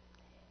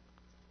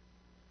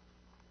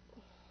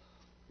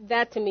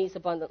 That to me is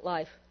abundant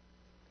life.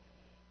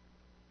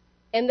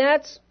 And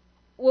that's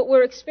what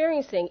we're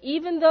experiencing,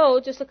 even though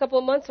just a couple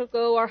of months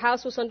ago our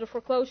house was under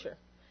foreclosure.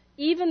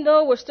 Even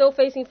though we're still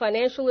facing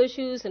financial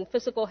issues and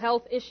physical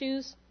health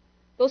issues,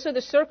 those are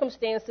the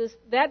circumstances,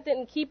 that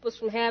didn't keep us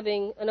from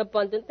having an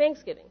abundant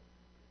Thanksgiving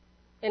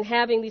and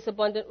having these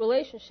abundant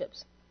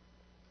relationships.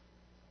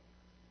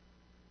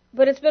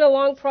 But it's been a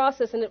long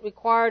process, and it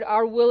required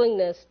our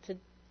willingness to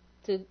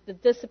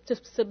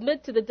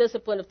submit to the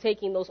discipline of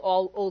taking those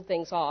old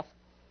things off.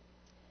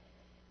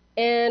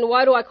 And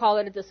why do I call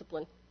it a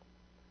discipline?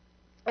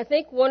 I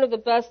think one of the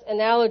best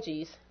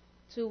analogies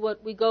to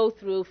what we go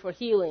through for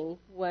healing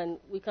when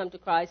we come to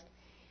Christ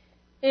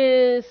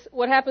is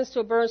what happens to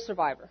a burn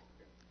survivor.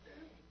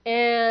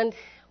 And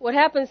what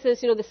happens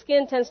is, the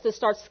skin tends to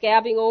start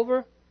scabbing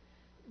over,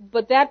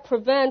 but that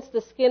prevents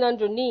the skin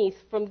underneath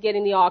from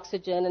getting the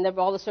oxygen and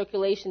all the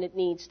circulation it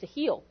needs to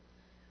heal.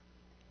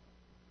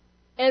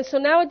 And so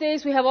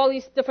nowadays we have all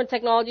these different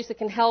technologies that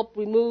can help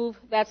remove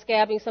that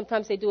scabbing.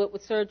 Sometimes they do it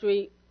with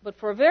surgery, but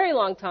for a very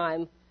long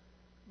time,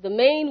 the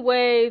main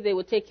way they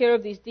would take care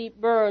of these deep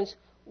burns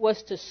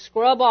was to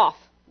scrub off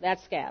that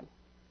scab.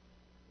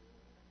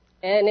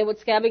 And it would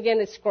scab again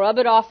and scrub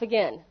it off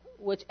again,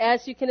 which,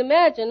 as you can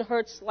imagine,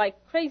 hurts like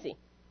crazy.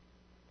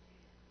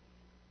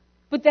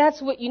 But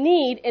that's what you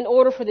need in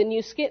order for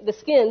the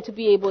skin to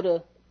be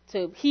able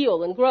to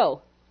heal and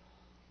grow.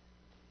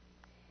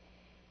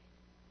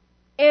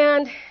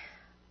 And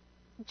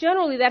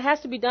generally that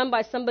has to be done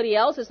by somebody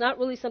else. It's not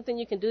really something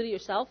you can do to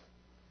yourself.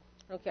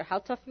 I don't care how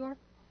tough you are.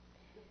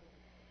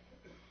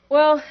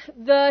 Well,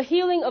 the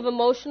healing of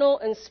emotional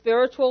and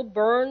spiritual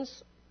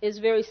burns is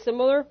very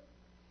similar.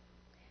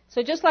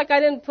 So just like I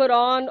didn't put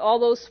on all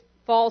those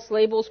false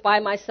labels by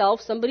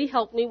myself, somebody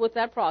helped me with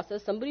that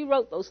process. Somebody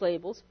wrote those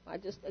labels. I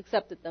just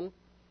accepted them.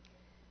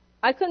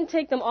 I couldn't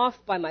take them off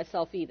by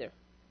myself either.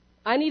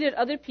 I needed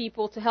other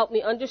people to help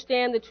me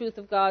understand the truth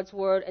of God's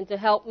Word and to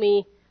help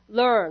me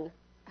learn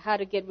how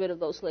to get rid of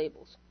those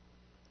labels.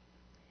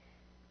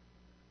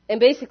 And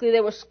basically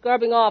they were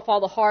scrubbing off all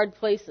the hard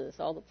places,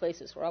 all the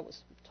places where I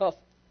was tough,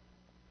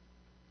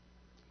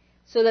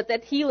 so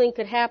that healing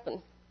could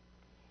happen.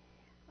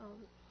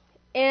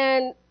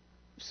 And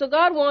so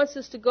God wants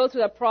us to go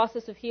through that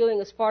process of healing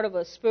as part of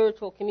a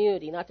spiritual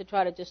community, not to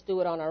try to just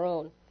do it on our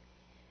own.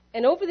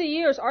 And over the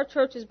years, our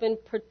church has been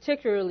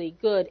particularly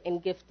good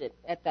and gifted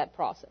at that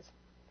process.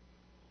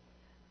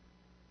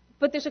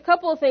 But there's a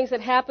couple of things that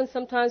happen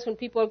sometimes when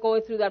people are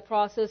going through that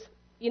process.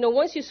 You know,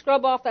 once you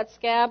scrub off that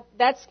scab,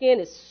 that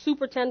skin is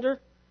super tender.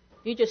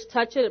 If you just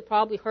touch it, it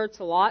probably hurts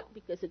a lot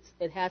because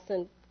it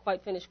hasn't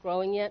quite finished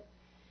growing yet.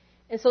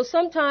 And so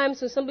sometimes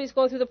when somebody's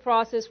going through the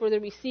process where they're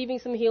receiving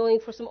some healing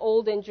for some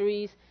old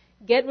injuries,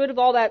 get rid of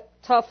all that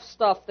tough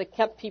stuff that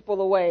kept people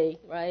away,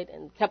 right,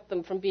 and kept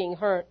them from being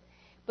hurt.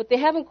 But they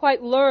haven't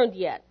quite learned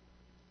yet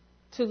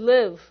to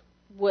live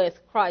with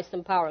Christ's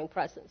empowering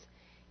presence.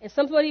 And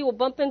somebody will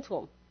bump into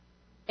them,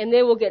 and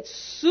they will get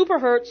super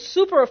hurt,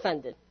 super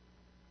offended.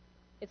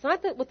 It's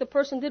not that what the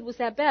person did was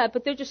that bad,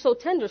 but they're just so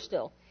tender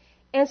still.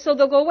 And so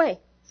they'll go away.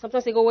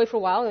 Sometimes they go away for a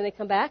while, and then they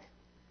come back.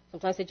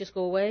 Sometimes they just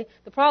go away.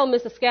 The problem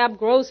is the scab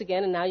grows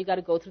again, and now you've got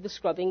to go through the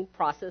scrubbing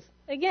process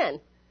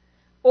again.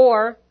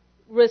 Or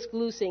risk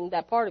losing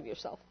that part of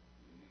yourself.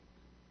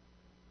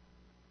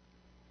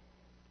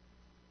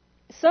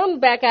 Some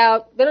back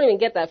out, they don't even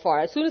get that far.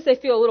 As soon as they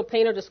feel a little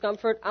pain or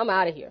discomfort, I'm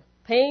out of here.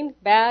 Pain,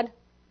 bad,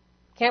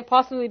 can't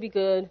possibly be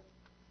good,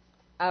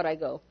 out I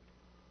go.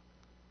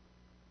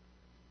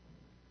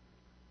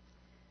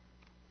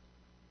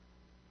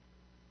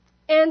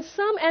 And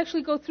some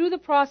actually go through the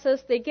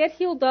process, they get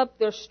healed up,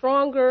 they're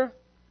stronger,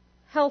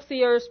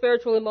 healthier,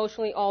 spiritually,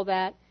 emotionally, all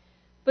that.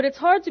 But it's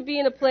hard to be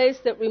in a place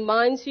that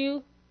reminds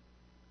you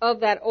of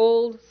that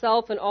old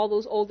self and all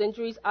those old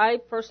injuries. I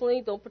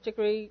personally don't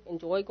particularly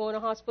enjoy going to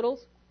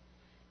hospitals.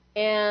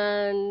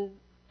 And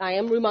I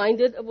am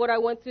reminded of what I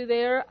went through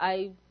there.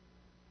 I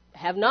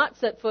have not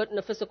set foot in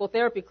a physical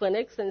therapy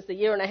clinic since the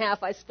year and a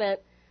half I spent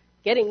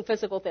getting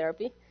physical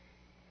therapy.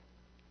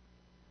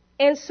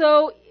 And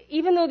so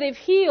even though they've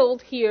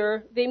healed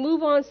here, they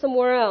move on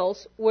somewhere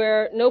else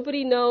where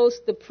nobody knows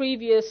the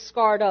previous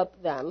scarred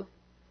up them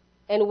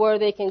and where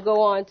they can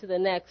go on to the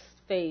next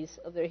phase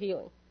of their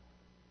healing,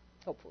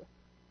 hopefully.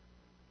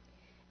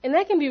 And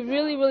that can be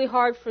really, really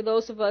hard for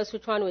those of us who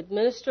are trying to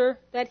administer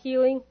that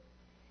healing.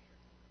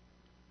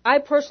 I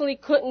personally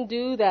couldn't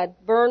do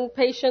that burn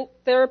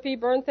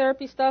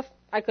therapy stuff.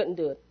 I couldn't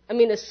do it. I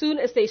mean, as soon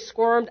as they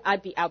squirmed,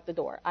 I'd be out the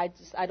door. I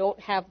don't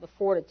have the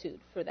fortitude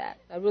for that.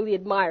 I really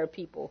admire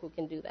people who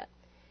can do that.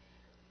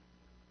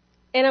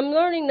 And I'm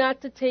learning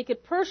not to take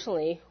it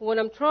personally when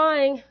I'm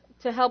trying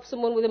to help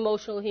someone with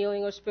emotional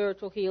healing or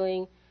spiritual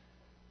healing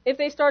if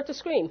they start to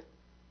scream,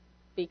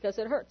 because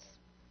it hurts.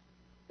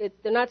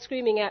 They're not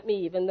screaming at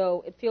me, even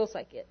though it feels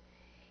like it.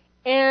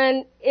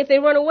 And if they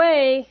run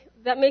away,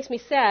 that makes me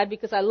sad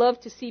because I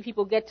love to see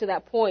people get to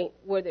that point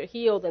where they're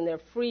healed and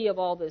they're free of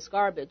all this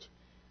garbage.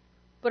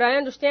 But I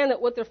understand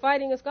that what they're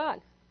fighting is God,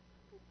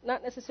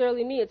 not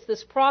necessarily me. It's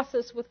this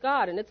process with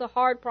God, and it's a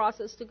hard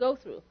process to go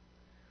through.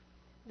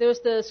 There's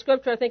the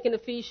scripture, I think, in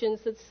Ephesians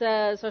that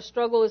says, our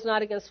struggle is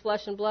not against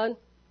flesh and blood,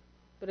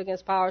 but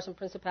against powers and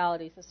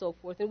principalities and so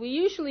forth. And we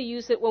usually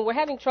use it when we're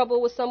having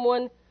trouble with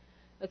someone.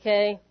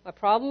 Okay, my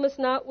problem is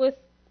not with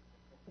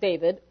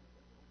David.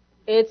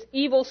 It's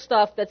evil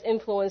stuff that's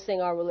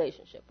influencing our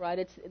relationship, right?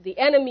 It's the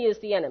enemy is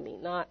the enemy,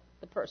 not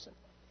the person.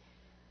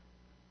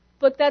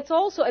 But that's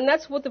also, and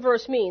that's what the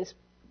verse means.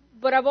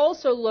 But I've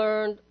also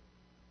learned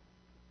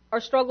our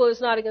struggle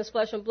is not against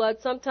flesh and blood.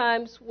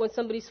 Sometimes when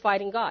somebody's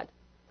fighting God.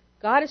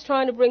 God is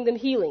trying to bring them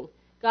healing.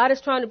 God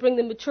is trying to bring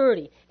them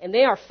maturity. And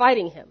they are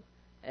fighting him.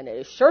 And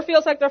it sure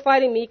feels like they're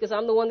fighting me because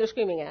I'm the one they're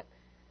screaming at.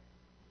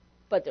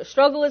 But their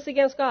struggle is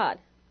against God.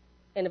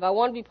 And if I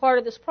want to be part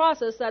of this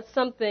process, that's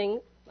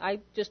something I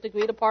just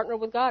agree to partner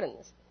with God in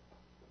this.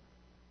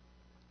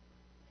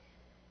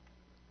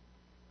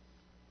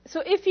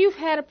 So if you've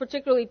had a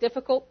particularly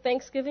difficult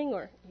Thanksgiving,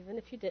 or even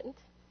if you didn't,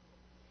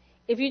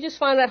 if you just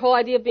find that whole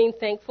idea of being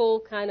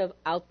thankful kind of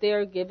out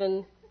there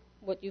given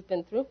what you've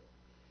been through,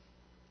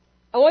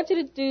 I want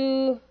you to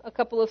do a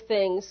couple of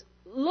things.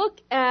 Look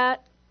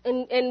at,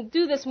 and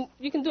do this,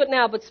 you can do it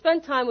now, but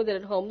spend time with it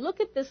at home. Look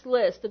at this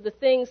list of the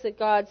things that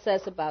God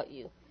says about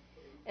you.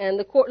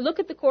 And look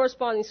at the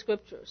corresponding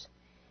scriptures.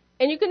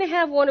 And you're going to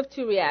have one of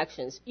two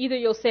reactions. Either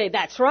you'll say,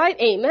 that's right,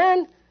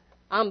 amen,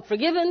 I'm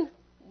forgiven,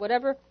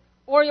 whatever.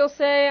 Or you'll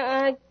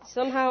say,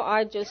 somehow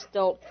I just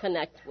don't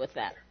connect with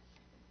that.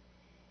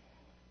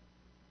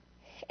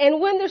 And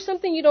when there's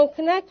something you don't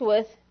connect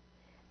with,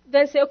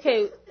 then say,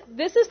 okay,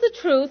 this is the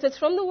truth. It's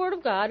from the Word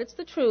of God. It's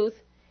the truth.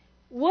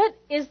 What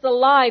is the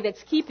lie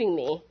that's keeping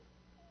me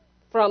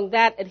from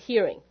that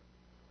adhering?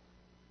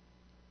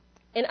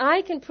 And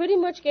I can pretty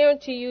much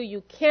guarantee you,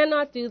 you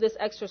cannot do this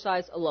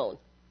exercise alone.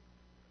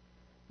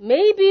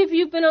 Maybe if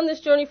you've been on this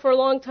journey for a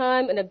long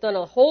time and have done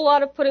a whole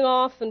lot of putting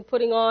off and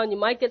putting on, you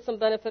might get some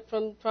benefit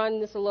from trying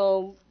this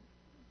alone.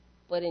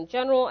 But in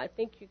general, I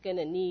think you're going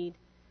to need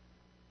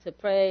to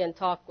pray and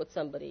talk with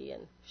somebody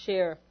and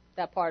share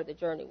that part of the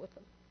journey with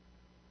them.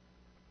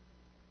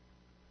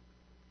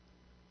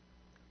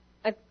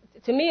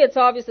 To me, it's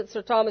obvious that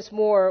Sir Thomas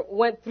More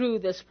went through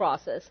this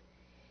process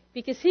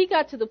because he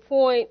got to the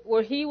point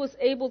where he was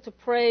able to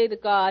pray to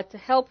God to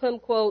help him,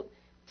 quote,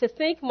 to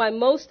think my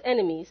most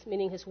enemies,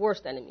 meaning his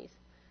worst enemies,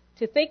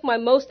 to think my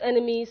most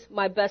enemies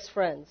my best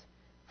friends.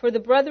 For the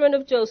brethren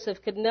of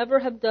Joseph could never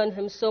have done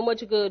him so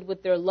much good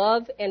with their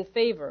love and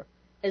favor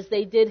as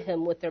they did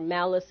him with their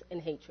malice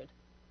and hatred.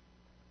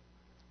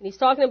 And he's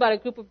talking about a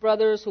group of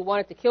brothers who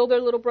wanted to kill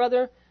their little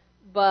brother,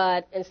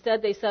 but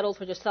instead they settled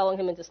for just selling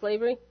him into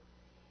slavery.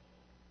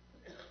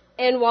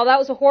 And while that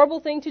was a horrible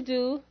thing to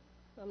do,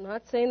 I'm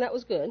not saying that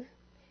was good,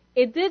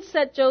 it did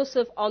set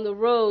Joseph on the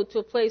road to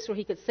a place where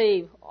he could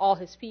save all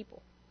his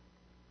people.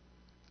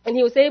 And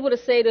he was able to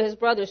say to his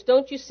brothers,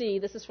 don't you see,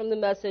 this is from the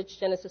Message,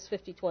 Genesis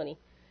 50:20,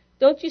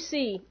 don't you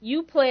see,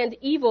 you planned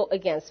evil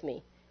against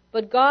me,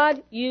 but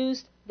God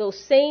used those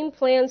same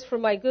plans for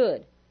my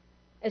good.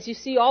 As you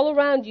see all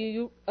around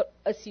you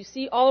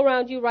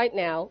right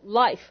now,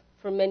 life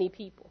for many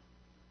people.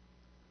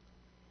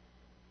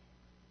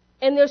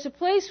 And there's a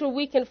place where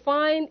we can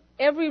find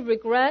every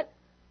regret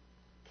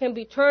can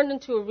be turned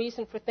into a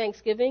reason for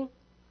thanksgiving.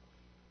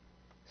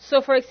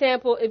 So, for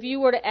example, if you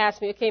were to ask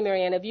me, okay,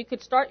 Mariana, if you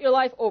could start your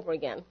life over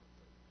again,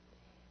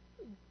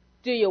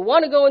 do you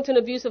want to go into an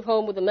abusive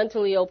home with a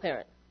mentally ill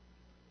parent?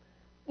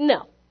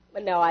 No.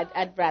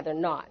 I'd rather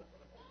not.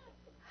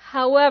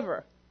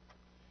 However,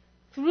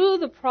 through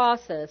the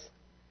process,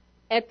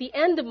 at the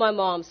end of my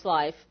mom's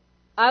life,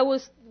 I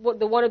was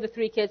the one of the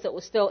three kids that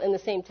was still in the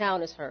same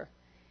town as her.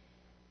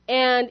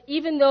 And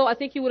even though I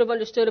think you would have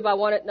understood if I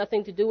wanted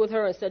nothing to do with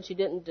her and said she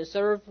didn't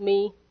deserve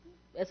me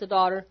as a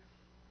daughter,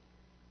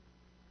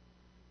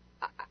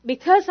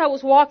 because I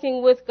was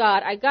walking with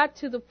God, I got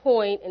to the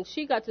point, and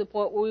she got to the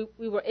point where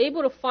we were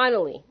able to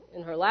finally,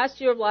 in her last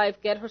year of life,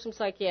 get her some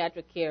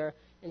psychiatric care,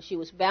 and she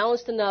was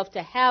balanced enough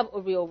to have a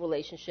real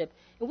relationship.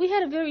 And we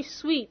had a very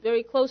sweet,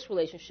 very close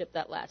relationship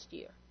that last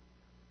year.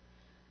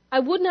 I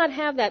would not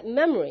have that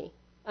memory.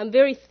 I'm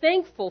very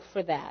thankful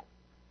for that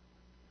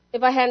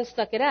if I hadn't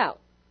stuck it out.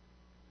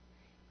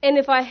 And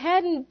if I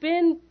hadn't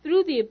been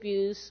through the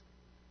abuse,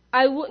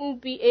 I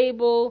wouldn't be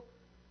able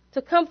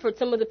to comfort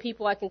some of the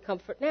people I can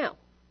comfort now.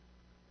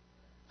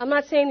 I'm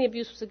not saying the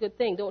abuse was a good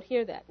thing. Don't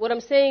hear that. What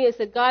I'm saying is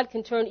that God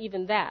can turn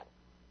even that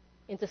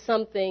into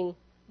something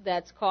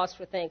that's cause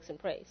for thanks and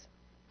praise.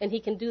 And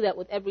He can do that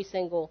with every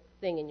single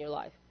thing in your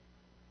life.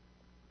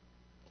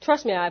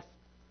 Trust me, I've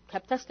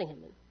kept testing Him.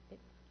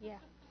 Yeah.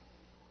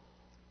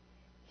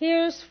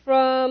 Here's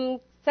from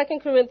 2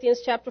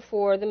 Corinthians chapter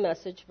 4, the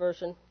Message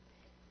version.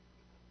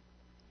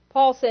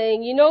 Paul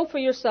saying, you know for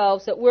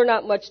yourselves that we're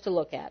not much to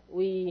look at.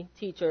 We,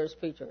 teachers,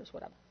 preachers,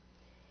 whatever.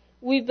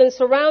 We've been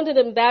surrounded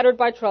and battered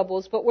by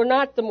troubles, but we're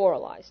not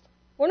demoralized.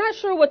 We're not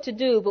sure what to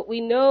do, but we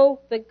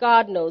know that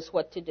God knows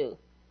what to do.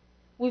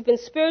 We've been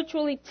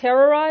spiritually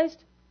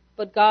terrorized,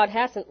 but God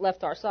hasn't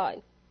left our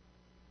side.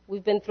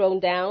 We've been thrown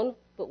down,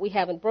 but we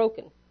haven't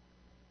broken.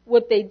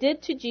 What they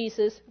did to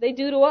Jesus, they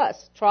do to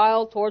us.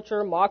 Trial,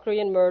 torture, mockery,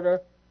 and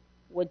murder.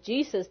 What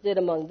Jesus did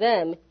among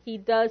them, He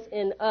does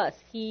in us.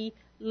 He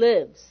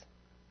lives.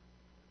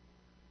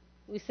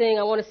 We sing,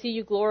 I want to see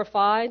you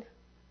glorified.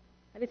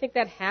 How do you think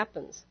that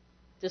happens?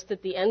 Just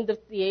at the end of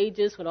the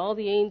ages when all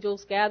the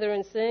angels gather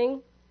and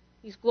sing?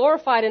 He's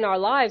glorified in our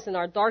lives in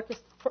our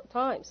darkest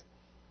times.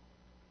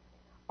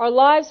 Our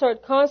lives are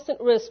at constant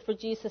risk for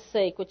Jesus'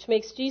 sake, which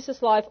makes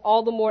Jesus' life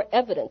all the more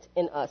evident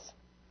in us.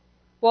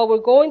 While we're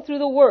going through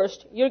the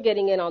worst, you're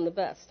getting in on the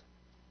best.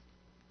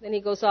 Then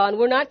he goes on,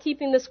 we're not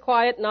keeping this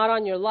quiet, not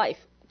on your life.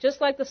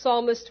 Just like the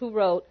psalmist who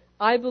wrote,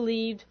 I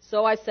believed,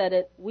 so I said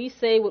it. We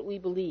say what we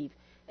believe.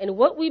 And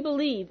what we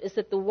believe is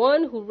that the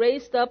one who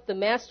raised up the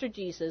Master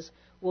Jesus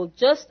will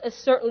just as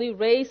certainly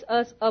raise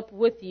us up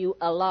with you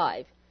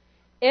alive.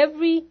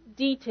 Every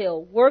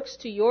detail works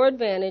to your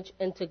advantage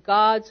and to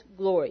God's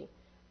glory.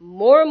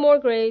 More and more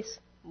grace,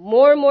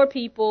 more and more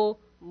people,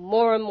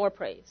 more and more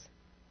praise.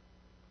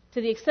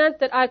 To the extent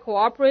that I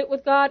cooperate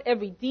with God,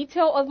 every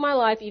detail of my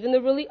life, even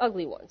the really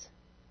ugly ones,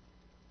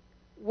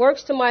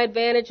 works to my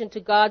advantage and to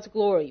God's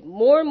glory.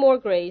 More and more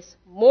grace,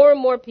 more and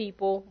more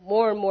people,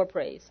 more and more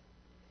praise.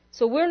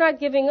 So we're not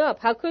giving up.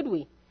 How could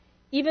we?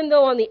 Even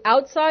though on the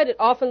outside it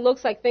often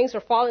looks like things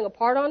are falling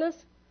apart on us,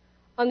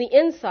 on the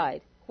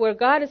inside, where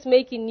God is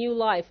making new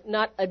life,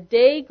 not a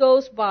day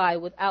goes by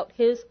without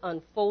His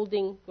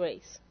unfolding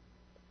grace.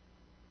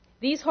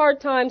 These hard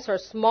times are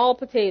small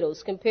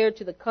potatoes compared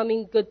to the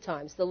coming good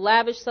times, the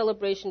lavish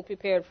celebration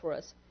prepared for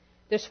us.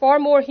 There's far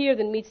more here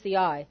than meets the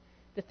eye.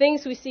 The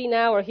things we see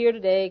now are here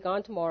today,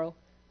 gone tomorrow,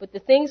 but the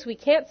things we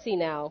can't see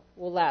now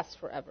will last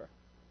forever.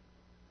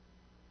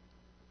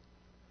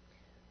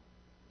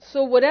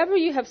 So whatever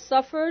you have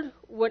suffered,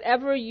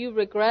 whatever you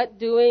regret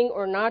doing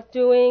or not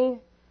doing,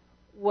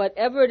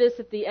 whatever it is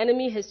that the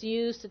enemy has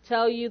used to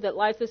tell you that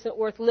life isn't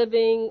worth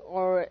living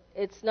or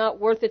it's not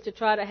worth it to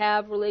try to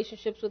have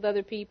relationships with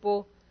other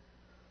people,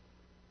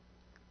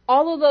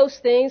 all of those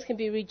things can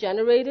be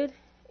regenerated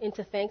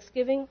into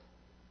thanksgiving.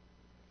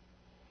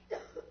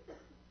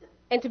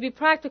 And to be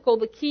practical,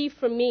 the key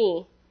for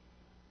me,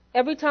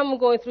 every time I'm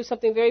going through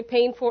something very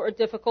painful or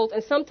difficult,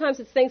 and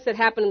sometimes it's things that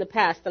happened in the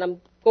past and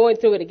I'm going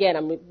through it again,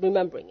 I'm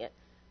remembering it,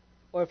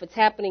 or if it's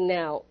happening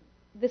now,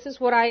 this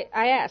is what I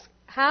ask.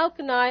 How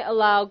can I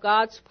allow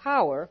God's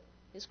power,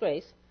 His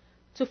grace,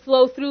 to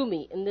flow through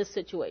me in this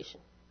situation?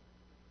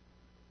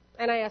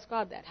 And I ask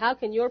God that. How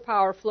can your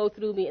power flow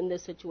through me in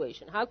this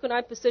situation? How can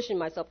I position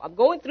myself? I'm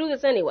going through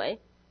this anyway.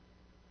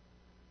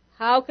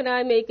 How can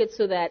I make it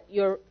so that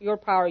your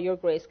power, your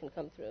grace can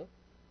come through?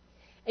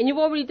 And you've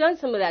already done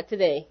some of that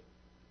today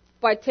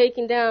by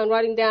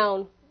writing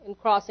down and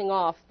crossing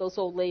off those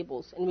old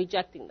labels and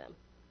rejecting them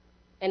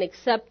and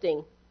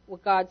accepting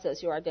what God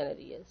says your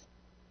identity is.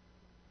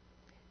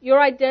 Your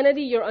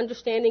identity, your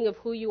understanding of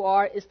who you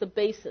are, is the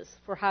basis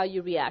for how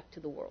you react to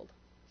the world.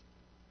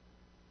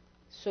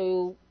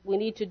 So we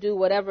need to do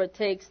whatever it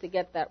takes to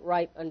get that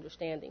right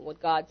understanding,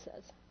 what God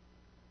says.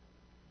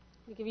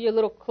 I'll give you a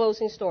little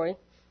closing story.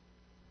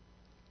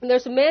 And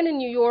there's a man in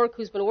New York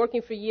who's been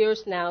working for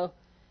years now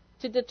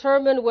to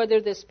determine whether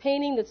this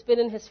painting that's been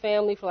in his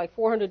family for like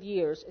 400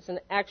 years is an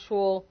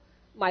actual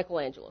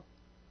Michelangelo.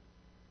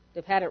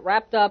 They've had it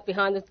wrapped up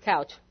behind the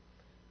couch.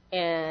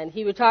 And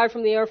he retired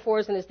from the Air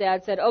Force, and his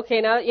dad said,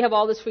 okay, now that you have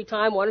all this free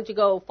time, why don't you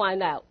go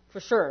find out for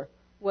sure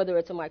whether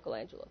it's a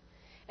Michelangelo?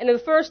 And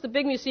at first, the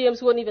big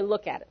museums wouldn't even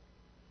look at it.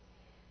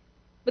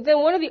 But then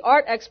one of the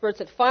art experts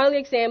that finally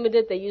examined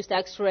it, they used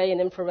X-ray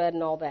and infrared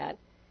and all that,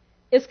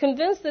 is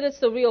convinced that it's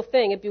the real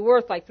thing. It'd be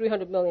worth like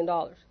 $300 million.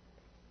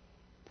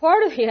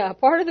 Part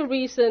of the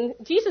reason,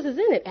 Jesus is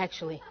in it,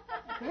 actually.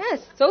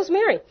 Yes, so's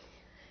Mary.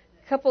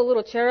 A couple of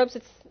little cherubs,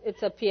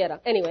 it's a Pieta.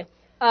 Anyway,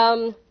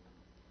 when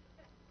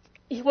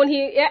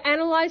he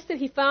analyzed it,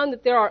 he found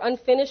that there are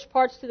unfinished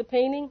parts to the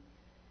painting.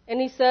 And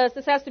he says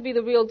this has to be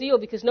the real deal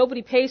because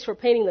nobody pays for a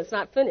painting that's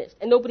not finished.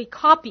 And nobody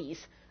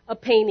copies a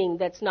painting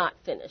that's not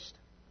finished.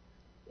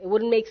 It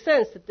wouldn't make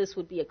sense that this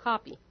would be a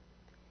copy.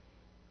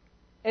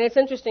 And it's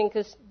interesting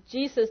because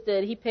Jesus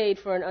did, he paid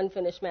for an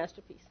unfinished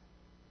masterpiece.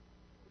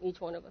 Each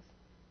one of us.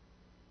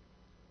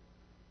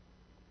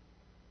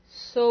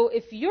 So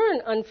if you're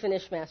an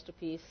unfinished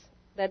masterpiece,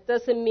 that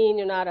doesn't mean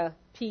you're not a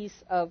piece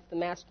of the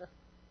master.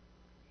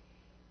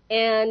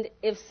 And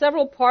if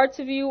several parts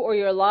of you or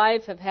your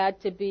life have had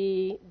to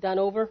be done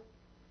over,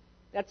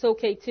 that's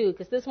okay too.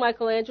 Because this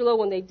Michelangelo,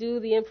 when they do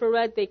the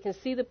infrared, they can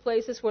see the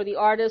places where the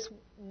artist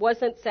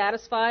wasn't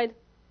satisfied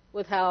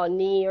with how a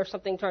knee or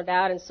something turned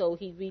out, and so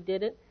he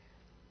redid it.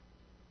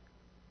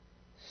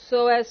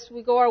 So as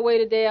we go our way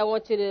today, I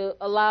want you to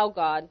allow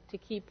God to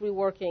keep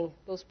reworking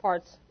those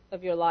parts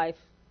of your life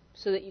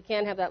so that you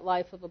can have that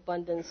life of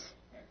abundance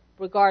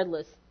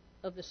regardless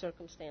of the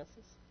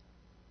circumstances.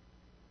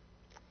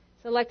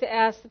 So I'd like to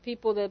ask the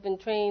people that have been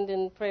trained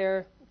in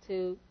prayer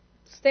to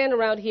stand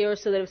around here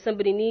so that if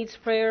somebody needs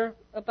prayer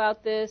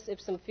about this,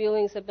 if some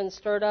feelings have been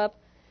stirred up,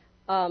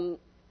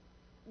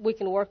 we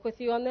can work with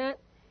you on that.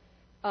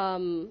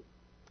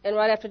 And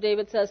right after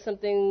David says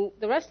something,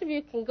 the rest of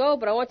you can go,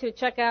 but I want you to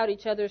check out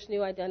each other's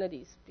new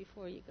identities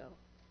before you go.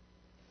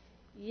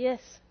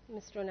 Yes,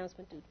 Mr.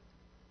 Announcement Dude.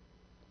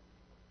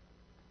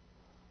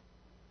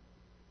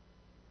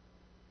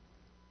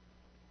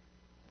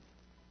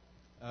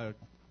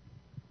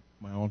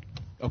 My own.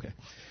 Okay.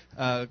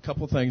 A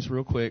couple of things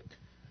real quick.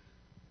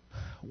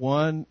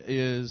 One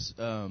is,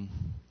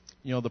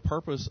 the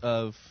purpose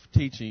of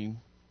teaching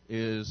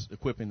is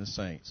equipping the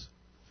saints.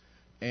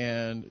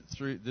 And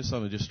through this,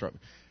 something just struck me.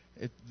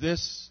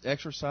 This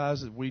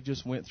exercise that we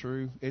just went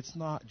through, it's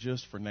not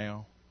just for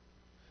now.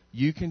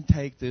 You can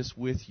take this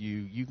with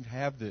you. You can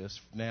have this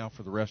now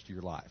for the rest of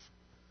your life.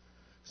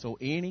 So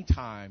any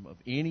time of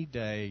any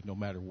day, no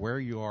matter where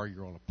you are,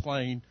 you're on a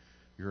plane,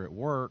 you're at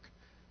work,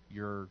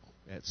 you're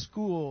at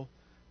school,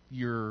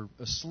 you're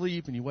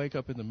asleep and you wake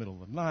up in the middle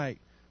of the night,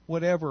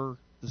 whatever,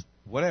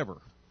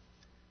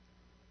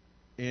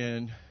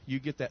 and you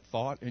get that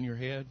thought in your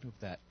head of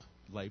that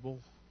label,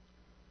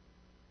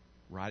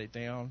 write it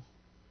down.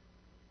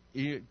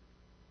 If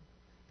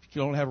you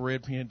don't have a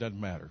red pen, it doesn't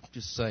matter.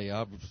 Just say,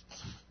 I'll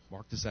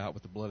mark this out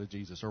with the blood of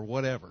Jesus or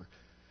whatever.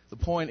 The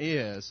point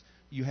is,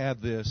 you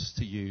have this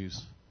to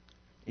use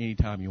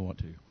anytime you want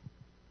to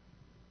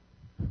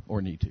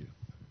or need to.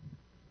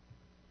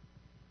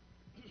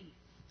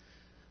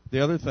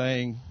 The other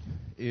thing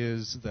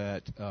is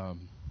that,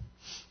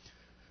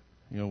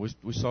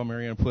 we saw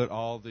Mariana put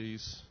all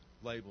these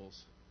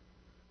labels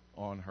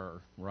on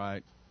her,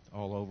 right,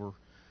 all over.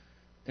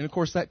 And, of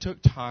course, that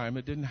took time.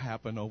 It didn't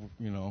happen over,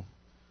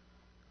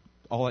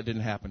 all that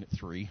didn't happen at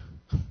 3,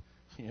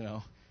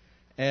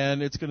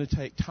 And it's going to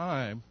take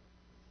time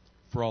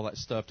for all that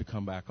stuff to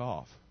come back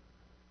off.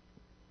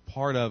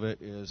 Part of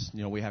it is,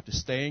 we have to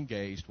stay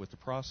engaged with the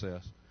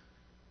process.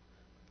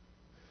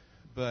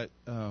 But,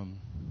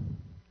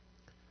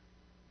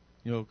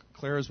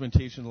 Clara's been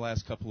teaching the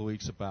last couple of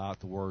weeks about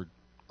the word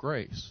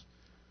grace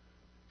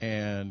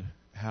and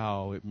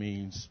how it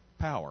means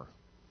power,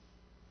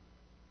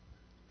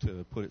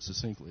 to put it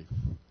succinctly.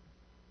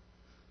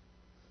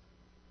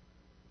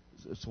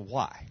 So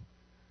why?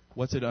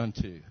 What's it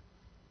unto?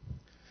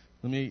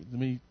 Let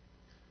me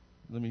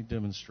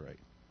demonstrate.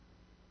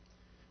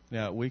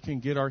 Now, we can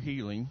get our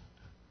healing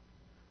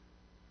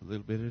a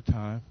little bit at a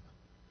time,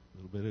 a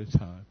little bit at a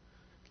time,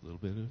 a little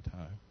bit at a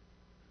time.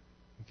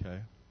 Okay?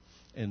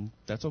 And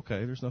that's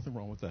okay. There's nothing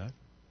wrong with that.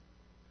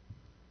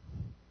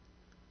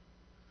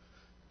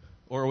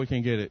 Or we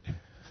can get it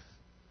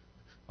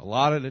a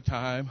lot at a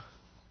time,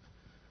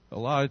 a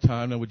lot of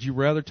time. Now, would you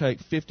rather take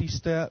 50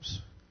 steps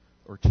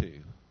or 2?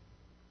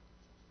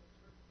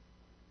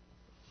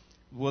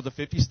 Well, the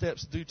 50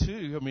 steps do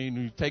too. I mean,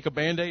 you take a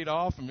Band-Aid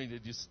off. I mean,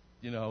 it just,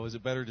 is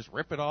it better to just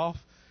rip it off?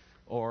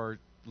 Or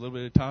a little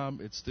bit of time,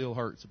 it still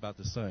hurts about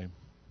the same.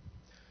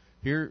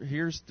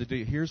 Here's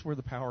where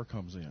the power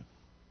comes in.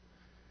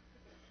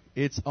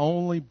 It's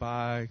only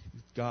by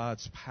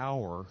God's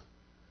power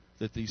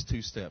that these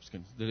 2 steps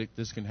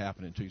this can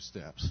happen in 2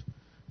 steps.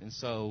 And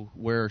so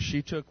where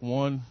she took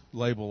one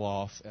label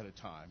off at a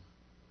time,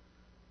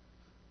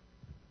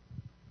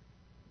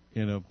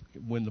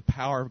 when the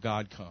power of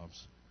God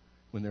comes,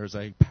 when there's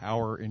a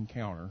power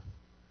encounter,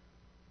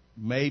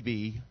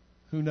 maybe,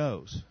 who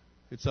knows?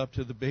 It's up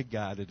to the big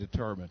guy to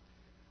determine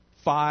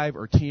 5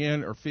 or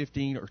 10 or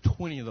 15 or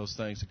 20 of those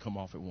things to come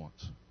off at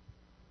once.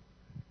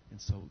 And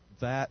so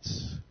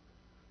that's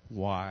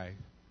why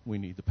we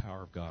need the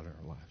power of God in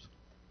our lives.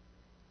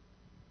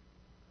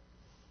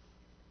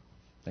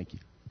 Thank you.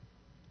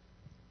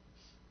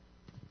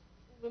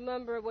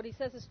 Remember, what he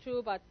says is true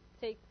about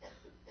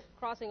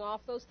crossing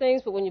off those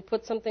things, but when you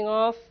put something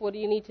off, what do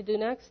you need to do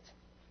next?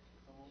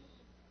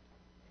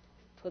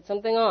 Put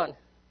something on.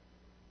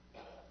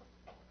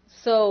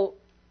 So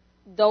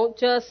don't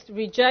just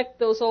reject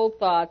those old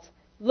thoughts.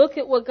 Look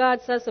at what God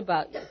says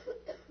about you.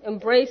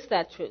 Embrace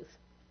that truth.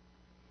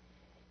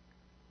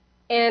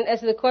 And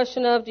as to the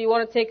question of, do you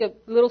want to take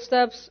little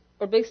steps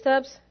or big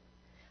steps?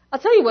 I'll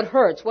tell you what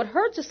hurts. What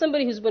hurts is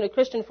somebody who's been a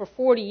Christian for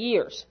 40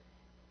 years,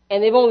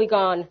 and they've only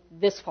gone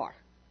this far.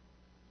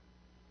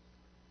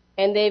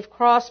 And they've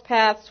crossed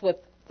paths with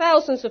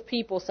thousands of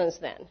people since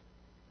then,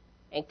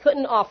 and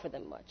couldn't offer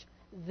them much.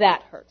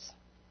 That hurts.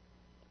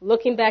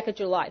 Looking back at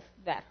your life,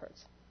 that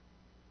hurts.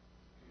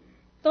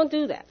 Don't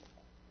do that.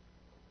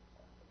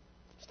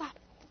 Stop.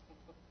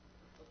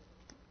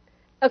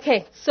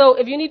 Okay, so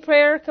if you need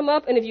prayer, come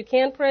up. And if you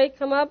can pray,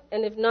 come up.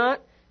 And if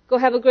not, go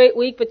have a great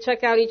week, but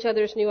check out each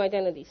other's new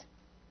identities.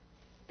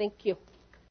 Thank you.